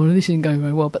 This isn't going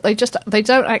very well. But they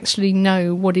don't actually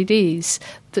know what it is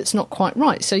that's not quite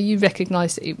right. So you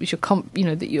recognise that it was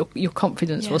that your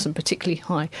confidence wasn't particularly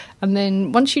high. And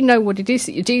then once you know what it is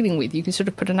that you're dealing with, you can sort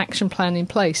of put an action plan in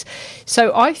place.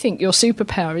 So I think your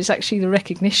superpower is actually the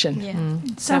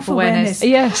recognition. Self-awareness.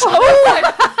 Yes.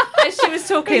 As she was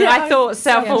talking, I thought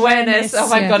self-awareness. Oh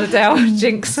my God, Adele,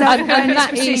 jinx. And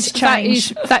that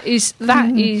is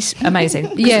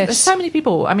amazing. Yes. There's so many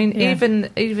people. I mean,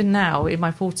 even now in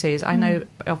my 40s, I know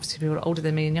obviously people older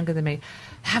than me and younger than me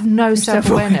have no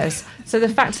self-awareness. So the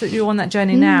fact that you're on that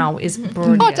journey now is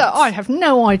brilliant. I have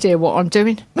no idea what I'm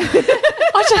doing.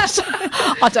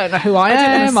 I don't know who I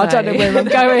am. I don't know where I'm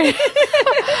going.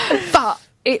 But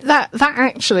that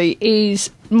actually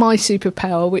is my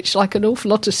superpower, which, like an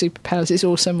awful lot of superpowers, is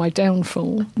also my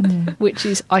downfall, which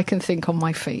is I can think on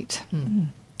my feet.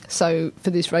 So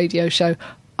for this radio show,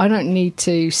 I don't need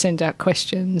to send out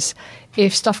questions.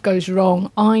 If stuff goes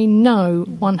wrong, I know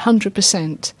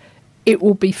 100% it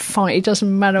will be fine. It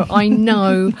doesn't matter. I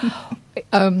know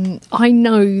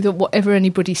that whatever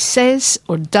anybody says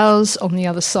or does on the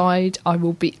other side, I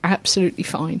will be absolutely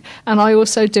fine. And I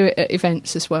also do it at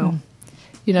events as well.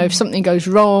 You know, if something goes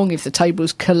wrong, if the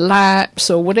tables collapse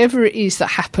or whatever it is that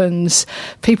happens,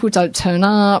 people don't turn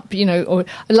up, you know, or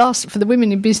for the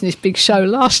Women in Business big show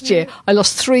last year, I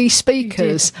lost 3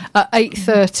 speakers at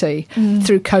 8:30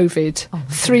 through COVID.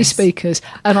 3 speakers,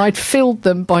 and I'd filled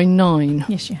them by 9.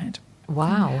 Yes, you had.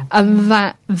 Wow. And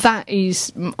that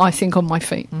is, I think, on my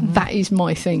feet. That is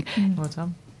my thing. Well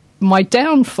done. My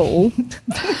downfall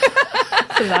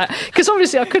for that, because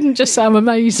obviously I couldn't just say I'm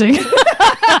amazing.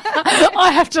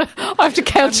 I have to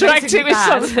counteract it with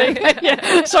something.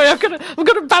 Sorry, I've got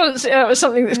to balance it out with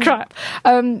something that's crap.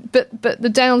 But the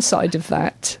downside of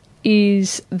that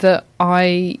is that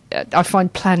I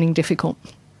find planning difficult.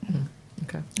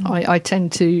 Okay. I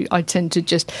tend to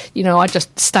just, I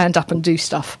just stand up and do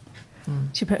stuff.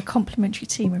 So you put a complimentary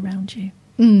team around you.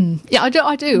 Yeah,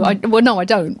 I do. Well, no, I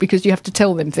don't, because you have to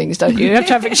tell them things, don't you? You have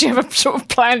to actually have a sort of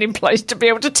plan in place to be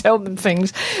able to tell them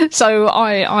things. So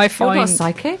I find... You're not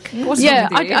psychic? What's yeah,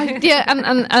 wrong with you?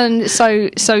 and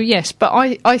so yes, but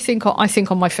I think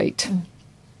on my feet.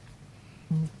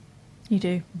 You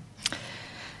do.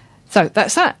 So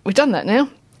that's that. We've done that now.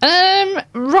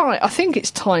 Right, I think it's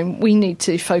time we need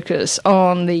to focus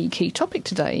on the key topic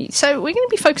today. So we're going to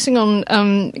be focusing on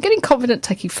getting confident,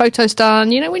 taking photos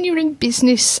done. You know, when you're in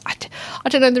business, I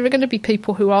don't know, there are going to be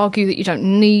people who argue that you don't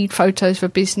need photos for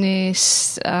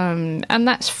business, and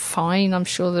that's fine. I'm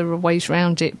sure there are ways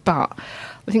around it, but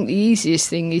I think the easiest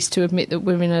thing is to admit that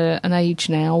we're in an age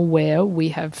now where we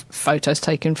have photos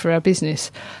taken for our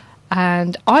business.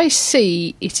 And I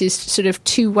see it as sort of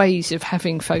 2 ways of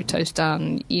having photos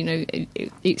done. You know,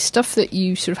 it's stuff that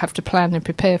you sort of have to plan and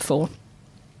prepare for.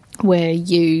 where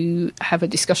you have a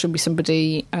discussion with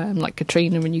somebody like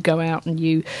Katrina, and you go out and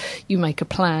you make a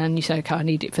plan. You say, okay, I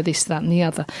need it for this, that and the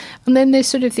other. And then there's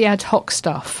sort of the ad hoc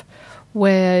stuff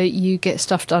where you get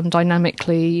stuff done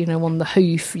dynamically, you know, on the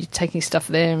hoof. You're taking stuff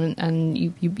there and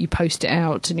you post it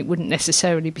out, and it wouldn't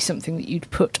necessarily be something that you'd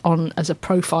put on as a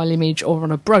profile image or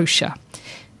on a brochure.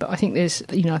 But I think there's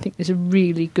a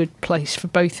really good place for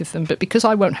both of them. But because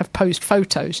I won't have posed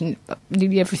photos, and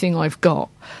nearly everything I've got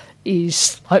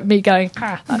is like me going,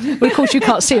 well, of course you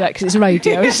can't see that because it's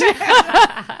radio, isn't it?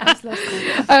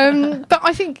 But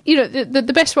I think, you know,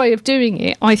 the best way of doing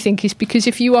it, I think, is because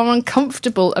if you are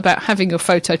uncomfortable about having your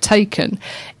photo taken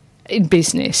in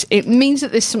business, it means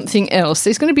that there's something else.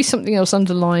 There's going to be something else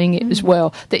underlying it as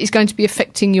well that is going to be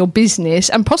affecting your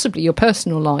business and possibly your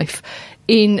personal life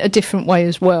in a different way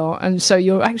as well. And so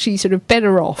you're actually sort of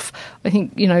better off, I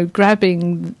think, you know,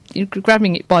 grabbing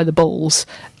it by the balls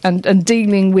and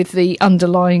dealing with the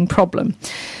underlying problem.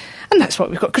 And that's what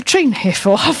we've got Katrina here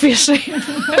for, obviously.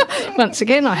 Once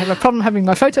again, I have a problem having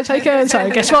my photo taken, so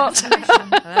guess what?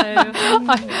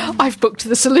 I've booked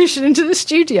the solution into the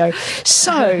studio.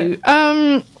 So,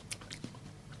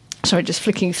 sorry, just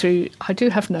flicking through. I do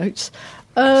have notes.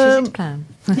 She's in plan.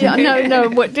 Yeah, no.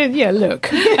 Look.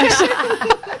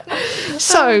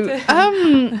 So,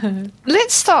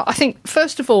 let's start, I think,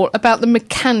 first of all, about the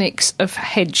mechanics of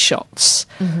headshots.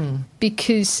 Mm-hmm.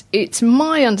 Because it's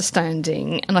my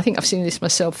understanding, and I think I've seen this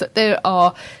myself, that there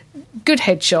are good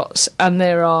headshots and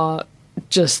there are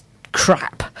just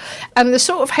crap. And the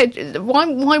sort of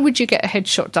why would you get a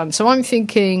headshot done? So I'm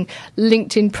thinking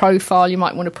LinkedIn profile, you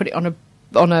might want to put it on a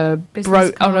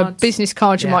business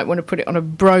card. You might want to put it on a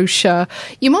brochure.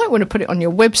 You might want to put it on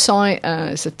your website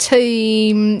as a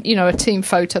team, you know, a team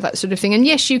photo, that sort of thing. And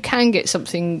yes, you can get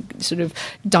something sort of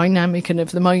dynamic and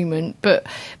of the moment, but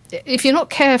if you're not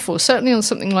careful, certainly on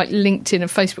something like LinkedIn and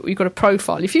Facebook, where you've got a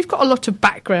profile, if you've got a lot of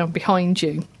background behind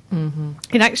you,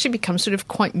 it actually becomes sort of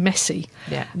quite messy.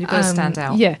 Yeah, you've got to stand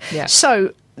out. Yeah.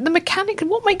 So the mechanic,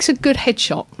 what makes a good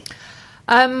headshot?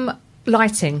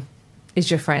 Lighting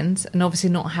is your friend, and obviously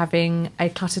not having a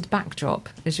cluttered backdrop,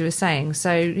 as you were saying.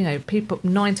 So, you know, people,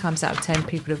 9 times out of 10,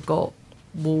 people have got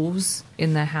walls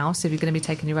in their house if you're going to be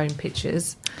taking your own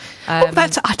pictures. I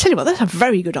tell you what, that's a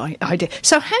very good idea.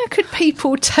 So how could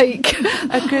people take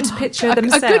a good picture of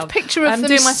themselves? A good picture of themselves. I'm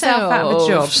doing myself out of a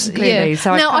job, clearly. Yeah.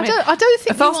 So now, I don't think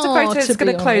a Foster photo is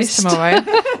going to close tomorrow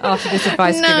after this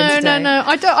advice given today. No.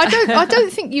 I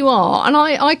don't think you are. And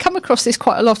I come across this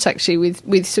quite a lot, actually,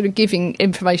 with sort of giving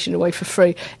information away for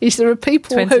free. Is there are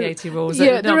people 2080 rules.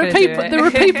 Yeah, there are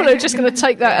people who are just going to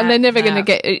take that and they're never going to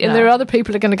get it. And there are other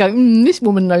people who are going to go, this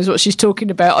woman knows what she's talking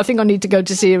about. I think I need to go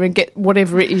to see her and get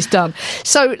whatever it is done.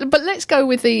 So, but let's go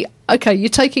with okay, you're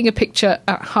taking a picture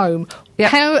at home. Yep.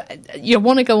 How you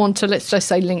want to go on to, let's just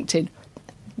say, LinkedIn.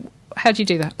 How do you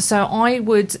do that? So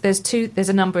there's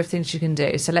a number of things you can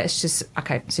do. So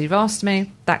so you've asked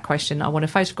me that question. I want a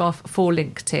photograph for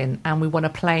LinkedIn and we want a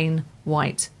plain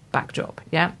white backdrop,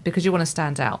 yeah? Because you want to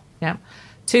stand out, yeah?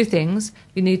 2 things,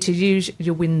 you need to use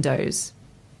your windows.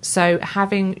 So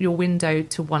having your window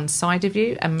to one side of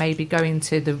you and maybe going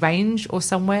to the Range or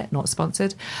somewhere, not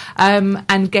sponsored,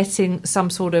 and getting some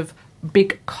sort of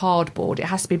big cardboard. It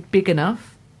has to be big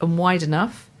enough and wide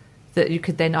enough that you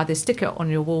could then either stick it on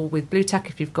your wall with blue tack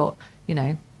if you've got, you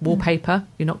know, wallpaper.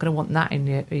 You're not going to want that in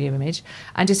your image.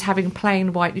 And just having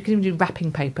plain white, you can even do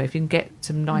wrapping paper. If you can get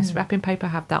some nice wrapping paper,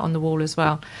 have that on the wall as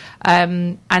well.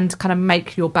 And kind of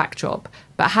make your backdrop.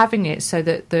 But having it so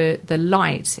that the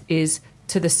light is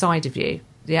to the side of you,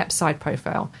 the side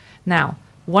profile. Now,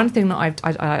 one thing that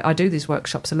I do these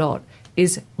workshops a lot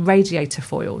is radiator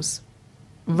foils.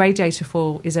 Radiator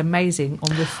foil is amazing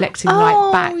on reflecting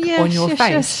light back on your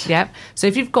face. Yes. Yep. So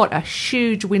if you've got a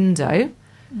huge window,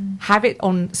 have it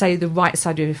on, say, the right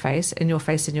side of your face, in your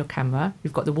camera.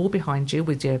 You've got the wall behind you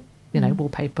with your, you know,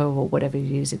 wallpaper or whatever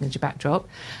you're using as your backdrop,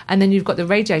 and then you've got the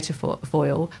radiator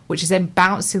foil, which is then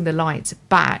bouncing the light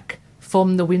back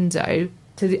from the window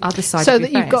to the other side of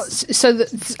your face. So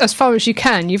that as far as you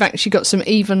can, you've actually got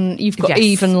even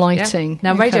lighting. Yeah.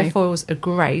 Now, radio foils are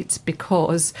great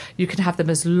because you can have them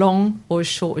as long or as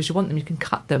short as you want them. You can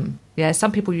cut them. Yeah,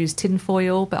 some people use tin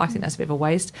foil, but I think that's a bit of a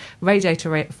waste.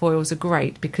 Radiator foils are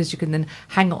great because you can then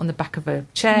hang it on the back of a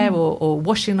chair or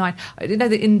washing line. You know,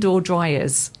 the indoor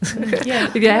dryers.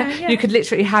 Yeah. You could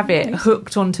literally have it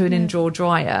hooked onto an indoor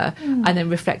dryer and then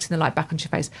reflecting the light back onto your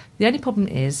face. The only problem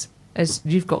is, as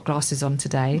you've got glasses on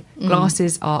today,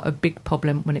 glasses are a big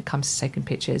problem when it comes to taking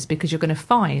pictures, because you're going to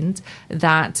find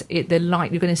that the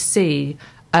light, you're going to see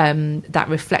that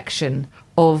reflection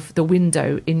of the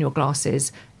window in your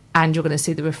glasses and you're going to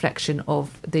see the reflection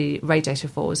of the radiator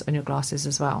falls on your glasses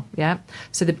as well. Yeah.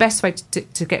 So the best way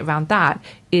to get around that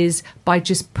is by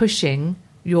just pushing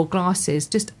your glasses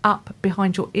just up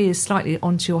behind your ears slightly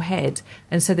onto your head,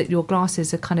 and so that your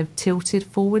glasses are kind of tilted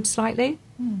forward slightly.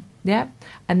 Yeah,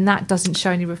 and that doesn't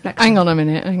show any reflection. Hang on a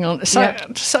minute, hang on. So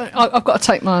I've got to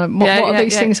take my what are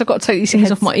these things? I've got to take these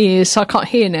things off my ears, so I can't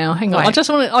hear now. Hang on, I just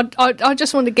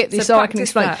want to get this so I can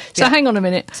explain. That. So hang on a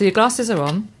minute. So your glasses are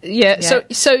on. Yeah.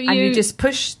 So and you just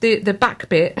push the back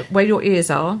bit where your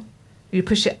ears are. You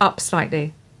push it up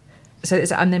slightly.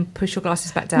 And then push your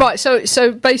glasses back down. Right,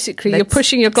 so basically you're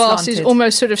pushing your glasses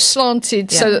almost sort of slanted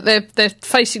so that they're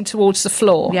facing towards the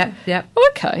floor. Yep.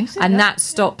 Okay. And that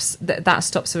stops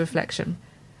the reflection.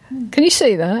 Can you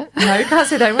see that? No, you can't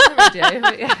see that on the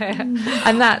radio.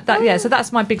 And so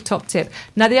that's my big top tip.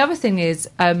 Now the other thing is,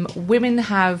 women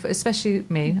have, especially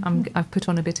me, I've put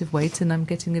on a bit of weight and I'm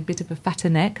getting a bit of a fatter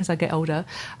neck as I get older.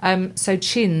 So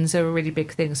chins are a really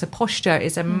big thing. So posture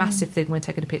is a massive thing when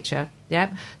taking a picture.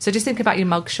 Yeah. So just think about your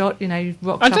mugshot. You know, you've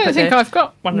rocked up. I don't think I've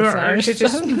got one of those. Just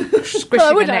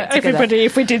squishing your neck together. Everybody,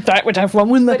 if we did that, would have one,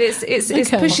 wouldn't they? But it's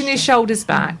pushing your shoulders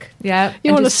back. Yeah.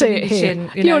 You want to see it here.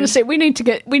 Chin, you want to see it. We need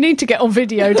to get on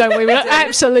video, don't we? We're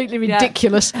absolutely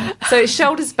ridiculous. So it's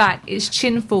shoulders back, it's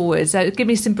chin forward. So give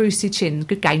me some Brucey chin.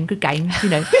 Good game. You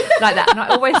know, like that. And I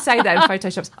always say that in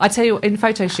photoshops. I tell you, in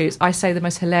photo shoots, I say the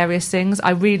most hilarious things. I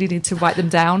really need to write them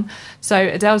down. So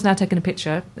Adele's now taking a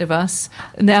picture of us,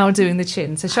 now doing the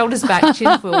chin. So shoulders back,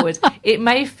 chin forward. It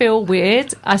may feel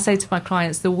weird. I say to my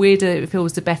clients, the weirder it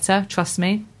feels, the better. Trust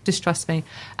me. Just trust me.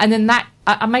 And then that,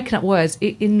 I'm making up words,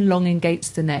 it elongates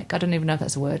the neck. I don't even know if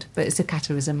that's a word, but it's a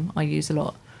catarism I use a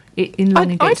lot. It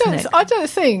elongates the neck. I don't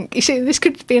think, you see, this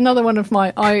could be another one of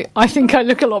my, I think I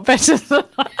look a lot better than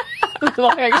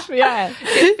I actually am.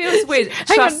 It feels weird.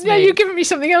 Hang on, no, you're giving me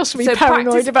something else to be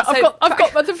paranoid about. I've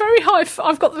got the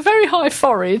very high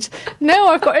forehead. Now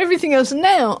I've got everything else.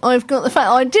 Now I've got the fact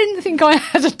I didn't think I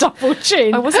had a double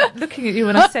chin. I wasn't looking at you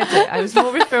when I said it. I was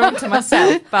more referring to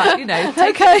myself. But you know,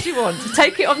 take it as you want.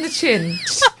 Take it on the chin.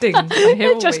 Sting.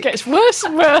 It just gets worse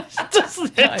and worse,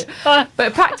 doesn't it? No.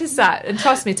 But practice that, and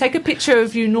trust me. Take a picture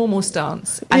of you normal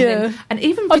stance. And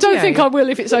even video. I don't think I will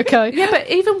if it's okay. Yeah, but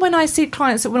even when I see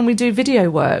clients that when we do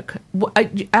video work, I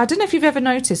don't know if you've ever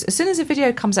noticed, as soon as a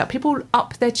video comes out, people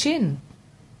up their chin.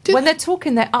 When they're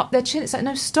talking, they're up their chin. It's like,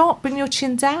 no, stop, bring your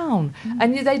chin down.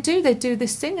 And they do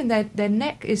this thing, and their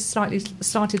neck is slightly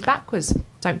slanted backwards.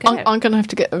 Don't get it. I'm going to have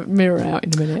to get a mirror out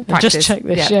in a minute and just check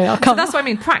this. Yeah, I can't. So that's what I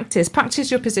mean. Practice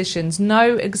your positions.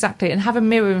 Know exactly, and have a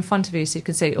mirror in front of you so you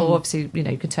can see. Or obviously, you know,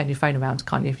 you can turn your phone around,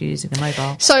 can't you, if you're using a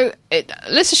mobile? So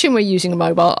let's assume we're using a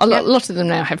mobile. A lot of them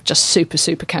now have just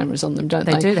super cameras on them, don't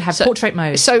they? They do. They have portrait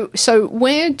mode. So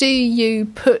where do you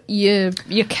put your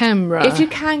camera? If you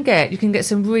can get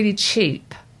some really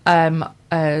cheap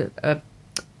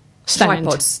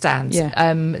tripod stands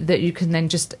that you can then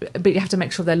but you have to make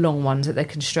sure they're long ones that they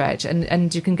can stretch,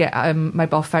 and you can get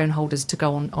mobile phone holders to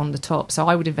go on the top. So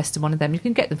I would invest in one of them. You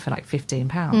can get them for like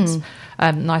 £15,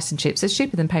 nice and cheap. So it's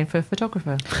cheaper than paying for a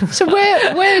photographer. So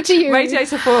where do you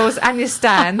radiator foils and your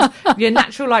stand, your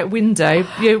natural light window,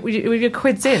 your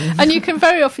quids in, and you can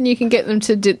very often get them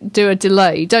to do a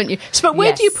delay, don't you? So, but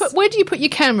where do you put your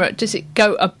camera? Does it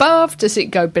go above? Does it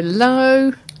go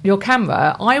below? Your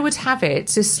camera, I would have it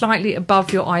just slightly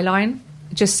above your eye line,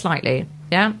 just slightly,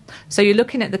 yeah? So you're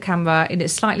looking at the camera and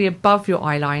it's slightly above your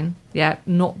eye line, yeah,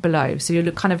 not below. So you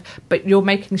look but you're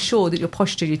making sure that your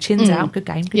posture, your chin's out, good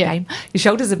game, your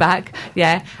shoulders are back,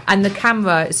 yeah, and the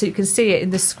camera, so you can see it in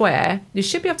the square. You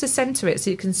should be able to centre it,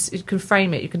 so you can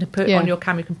frame it. You can put on your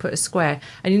camera, you can put a square,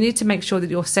 and you need to make sure that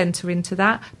you're centre into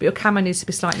that, but your camera needs to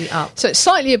be slightly up. So it's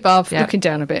slightly above, looking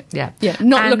down a bit. Yeah.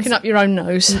 Not looking up your own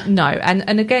nose. No,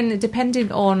 and again,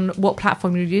 depending on what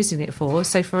platform you're using it for.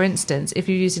 So for instance, if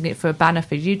you're using it for a banner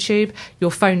for YouTube,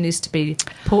 your phone needs to be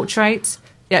portrait.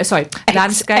 Landscape.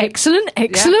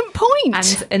 Excellent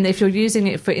point. And if you're using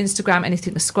it for Instagram,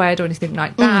 anything squared or anything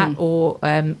like that, or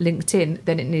LinkedIn,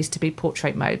 then it needs to be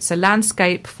portrait mode. So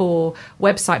landscape for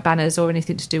website banners or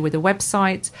anything to do with a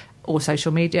website or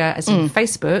social media, as in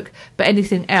Facebook, but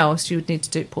anything else, you would need to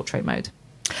do portrait mode.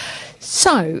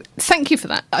 So, thank you for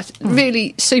that.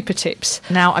 Really super tips.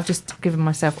 Now I've just given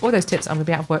myself all those tips. I'm going to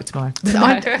be out of work tomorrow.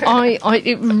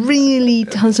 It really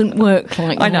doesn't work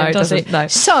like that, I know, does it? No.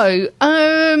 So,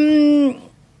 I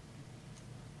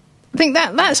think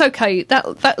that's okay.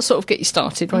 That'll sort of get you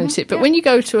started, won't it? But when you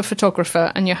go to a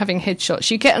photographer and you're having headshots,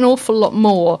 you get an awful lot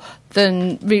more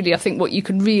than really, I think, what you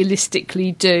can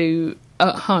realistically do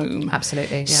at home.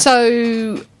 Absolutely. Yeah.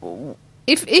 So,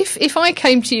 if I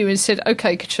came to you and said,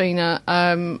 okay, Katrina,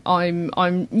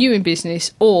 I'm new in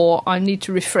business, or I need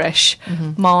to refresh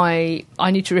my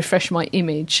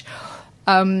image,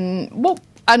 what?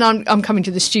 And I'm coming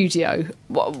to the studio.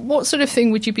 What sort of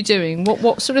thing would you be doing?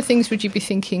 What sort of things would you be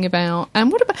thinking about? And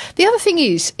what about the other thing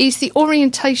is the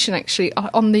orientation actually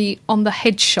on the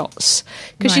headshots,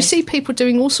 because you see people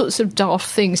doing all sorts of daft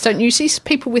things, don't you? You see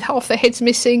people with half their heads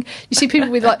missing. You see people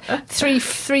with like 3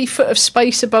 foot of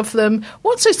space above them.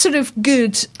 What's a sort of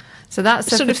good? So that's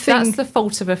the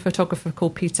fault of a photographer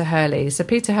called Peter Hurley. So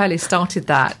Peter Hurley started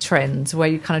that trend where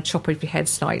you kind of chop off your head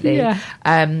slightly.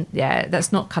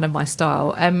 That's not kind of my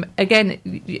style.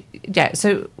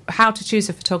 So how to choose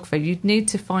a photographer? You'd need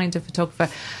to find a photographer.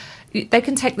 They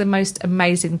can take the most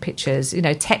amazing pictures. You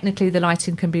know, technically the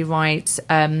lighting can be right,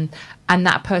 and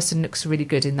that person looks really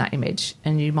good in that image.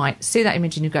 And you might see that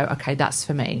image and you go, okay, that's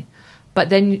for me. But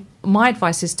then my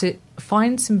advice is to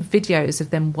find some videos of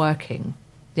them working.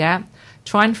 Yeah,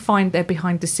 try and find their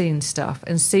behind the scenes stuff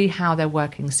and see how they're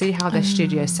working, see how their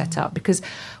studio is set up. Because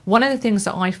one of the things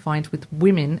that I find with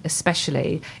women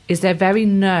especially is they're very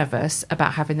nervous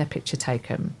about having their picture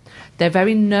taken. They're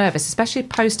very nervous, especially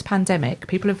post-pandemic.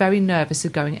 People are very nervous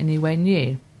of going anywhere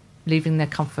new, leaving their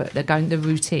comfort. They're going the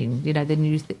routine, you know, the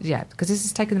new, because this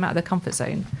is taking them out of their comfort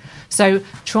zone. So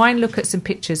try and look at some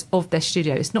pictures of their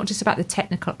studio. It's not just about the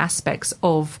technical aspects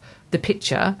of the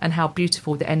picture and how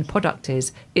beautiful the end product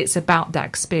is. It's about that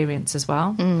experience as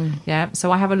well.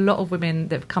 So I have a lot of women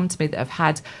that have come to me that have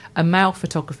had a male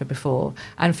photographer before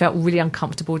and felt really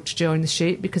uncomfortable during the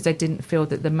shoot because they didn't feel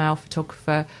that the male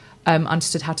photographer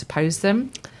understood how to pose them.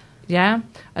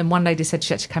 And one lady said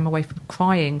she actually came away from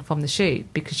crying from the shoot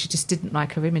because she just didn't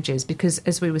like her images, because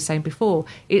as we were saying before,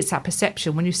 it's that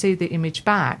perception. When you see the image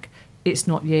back, it's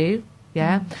not you.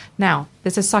 Now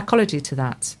there's a psychology to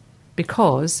that,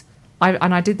 because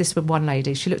I did this with one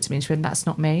lady. She looked at me and she went, that's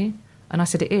not me. And I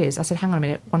said, it is. I said, hang on a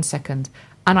minute, 1 second.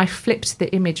 And I flipped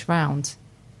the image round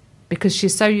because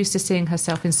she's so used to seeing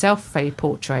herself in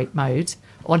self-portrait mode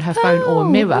on her phone or a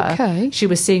mirror. Okay. She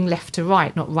was seeing left to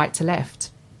right, not right to left.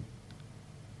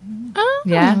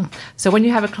 So when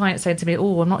you have a client saying to me,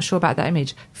 I'm not sure about that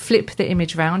image, flip the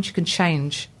image round. You can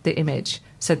change the image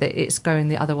so that it's going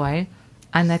the other way.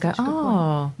 And they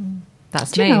go,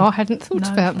 that's me. I hadn't thought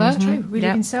about that. That's true. We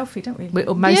live in selfie, don't we?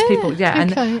 Most people,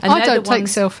 and I don't take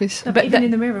selfies. No, but even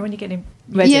in the mirror when you're getting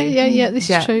ready. This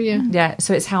is true,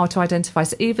 So it's how to identify.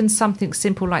 So even something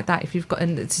simple like that, if you've got,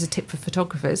 and this is a tip for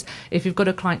photographers, if you've got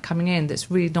a client coming in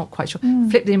that's really not quite sure,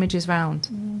 flip the images round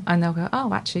and they'll go,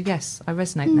 actually, yes, I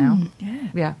resonate now.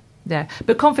 Yeah.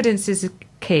 But confidence is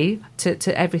key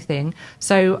to everything.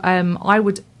 So I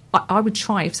would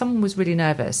try, if someone was really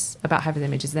nervous about having the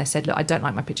images and they said, look, I don't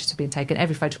like my pictures being taken,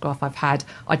 every photograph I've had,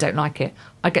 I don't like it,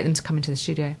 I get them to come into the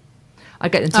studio. I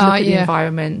get them to look at the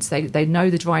environment. They know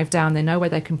the drive down. They know where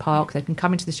they can park. They can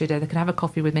come into the studio. They can have a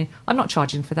coffee with me. I'm not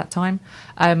charging for that time.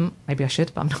 Maybe I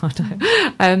should, but I'm not.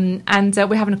 And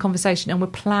we're having a conversation and we're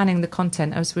planning the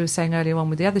content. As we were saying earlier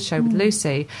on with the other show with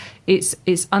Lucy,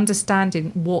 it's understanding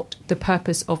what the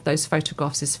purpose of those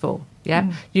photographs is for.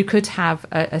 You could have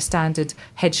a standard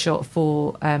headshot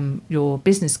for your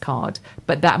business card,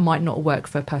 but that might not work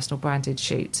for a personal branded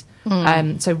shoot.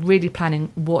 So really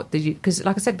planning because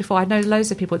like I said before, I know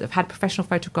loads of people that have had professional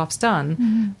photographs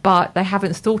done, but they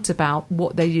haven't thought about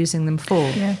what they're using them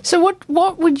for. So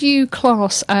what would you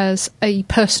class as a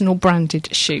personal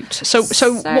branded shoot? So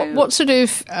what sort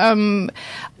of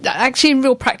actually in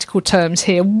real practical terms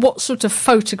here, what sort of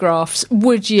photographs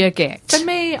would you get? For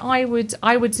me, I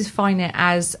would define it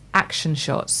as action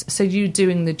shots. So you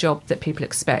doing the job that people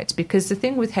expect, because the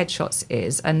thing with headshots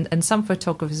is, and some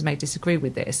photographers may disagree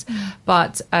with this,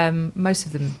 but most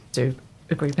of them do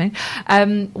agree with me.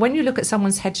 When you look at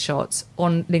someone's headshots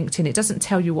on LinkedIn, it doesn't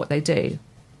tell you what they do.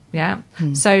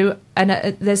 So, and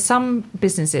there's some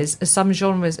businesses, some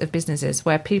genres of businesses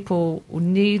where people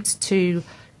need to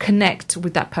connect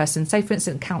with that person. Say, for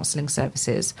instance, counselling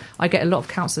services. I get a lot of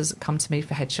counsellors that come to me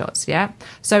for headshots.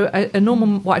 So a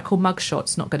normal, what I call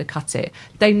mugshot's not going to cut it.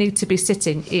 They need to be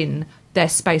sitting in their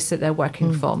space that they're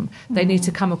working from. They need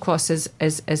to come across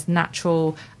as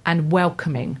natural and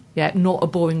welcoming, not a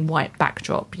boring white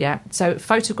backdrop. So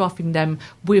photographing them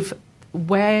with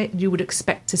where you would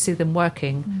expect to see them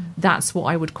working, that's what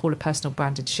I would call a personal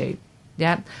branded shoot.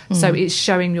 So it's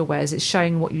showing your wares, it's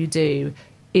showing what you do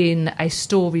in a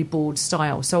storyboard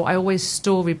style. So I always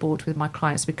storyboard with my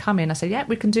clients. We come in, I say,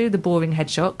 we can do the boring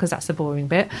headshot because that's the boring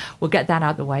bit. We'll get that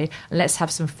out of the way and let's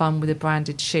have some fun with a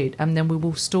branded shoot. And then we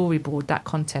will storyboard that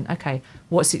content. Okay,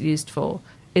 what's it used for?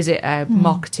 Is it a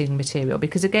marketing material?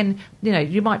 Because again,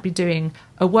 you might be doing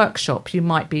a workshop, you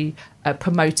might be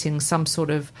promoting some sort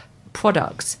of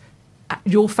products.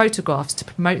 Your photographs to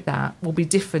promote that will be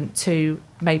different to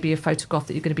maybe a photograph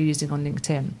that you're going to be using on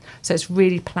LinkedIn. So it's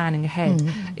really planning ahead.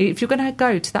 If you're going to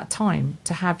go to that time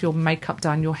to have your makeup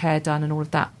done, your hair done and all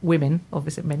of that, women,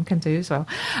 obviously men can do as well,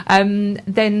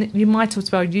 then you might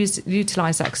as well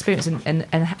utilise that experience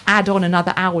and add on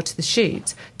another hour to the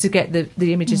shoot to get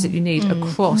the images that you need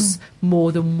across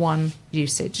more than one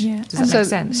usage. Does that make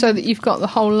sense? So that you've got the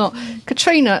whole lot.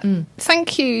 Katrina,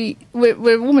 thank you.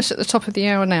 We're almost at the top of the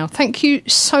hour now. Thank you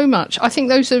so much. I think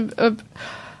those are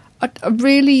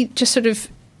really just sort of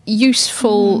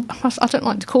useful, I don't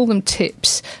like to call them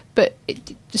tips, but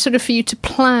sort of for you to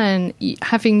plan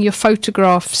having your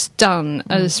photographs done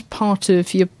as part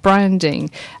of your branding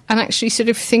and actually sort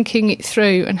of thinking it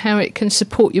through and how it can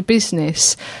support your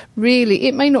business. Really,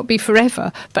 it may not be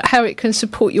forever, but how it can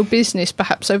support your business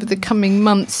perhaps over the coming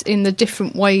months in the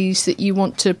different ways that you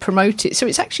want to promote it. So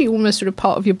it's actually almost sort of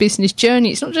part of your business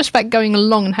journey. It's not just about going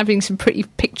along and having some pretty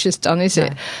pictures done, is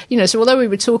it? So although we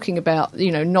were talking about,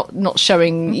 not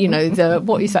showing, the,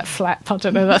 what is that flap? I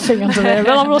don't know, that thing under there.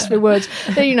 Well, I've lost my words.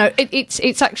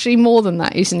 It's actually more than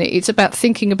that, isn't it? It's about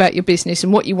thinking about your business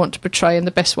and what you want to portray and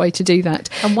the best way to do that.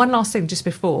 And one last thing just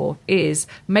before is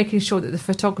making sure that the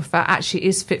photographer actually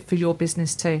is fit for your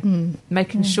business too.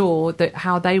 Making sure that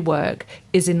how they work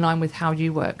is in line with how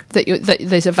you work. That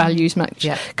there's a values match.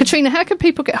 Katrina, how can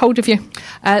people get hold of you?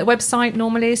 Website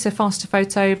normally, so Faster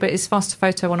Photo, but it's Faster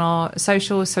Photo on our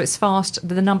socials, so it's fast,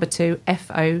 the number 2,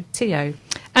 FOTO.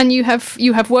 And you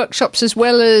have workshops as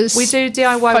well as... We do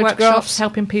DIY workshops,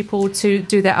 helping people to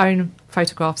do their own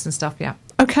photographs and stuff,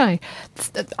 Okay,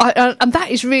 and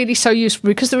that is really so useful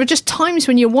because there are just times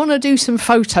when you want to do some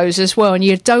photos as well, and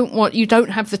you don't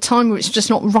have the time, or it's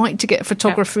just not right to get a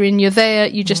photographer in. You're there,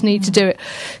 you just need to do it.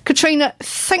 Katrina,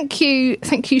 thank you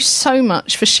so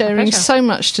much for sharing so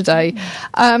much today.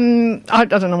 I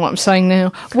don't know what I'm saying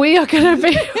now. We're going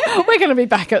to be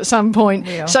back at some point.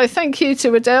 So thank you to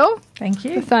Adelle. Thank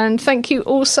you. And thank you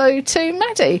also to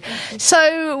Maddy.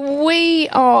 So we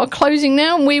are closing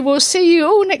now, and we will see you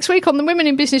all next week on the Women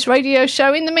in Business radio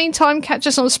show. In the meantime, catch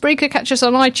us on Spreaker, catch us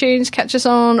on iTunes, catch us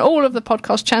on all of the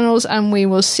podcast channels, and we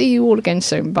will see you all again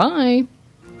soon. Bye.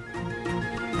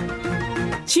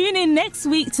 Tune in next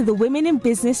week to the Women in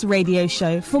Business radio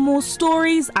show for more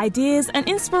stories, ideas and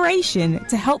inspiration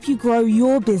to help you grow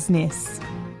your business.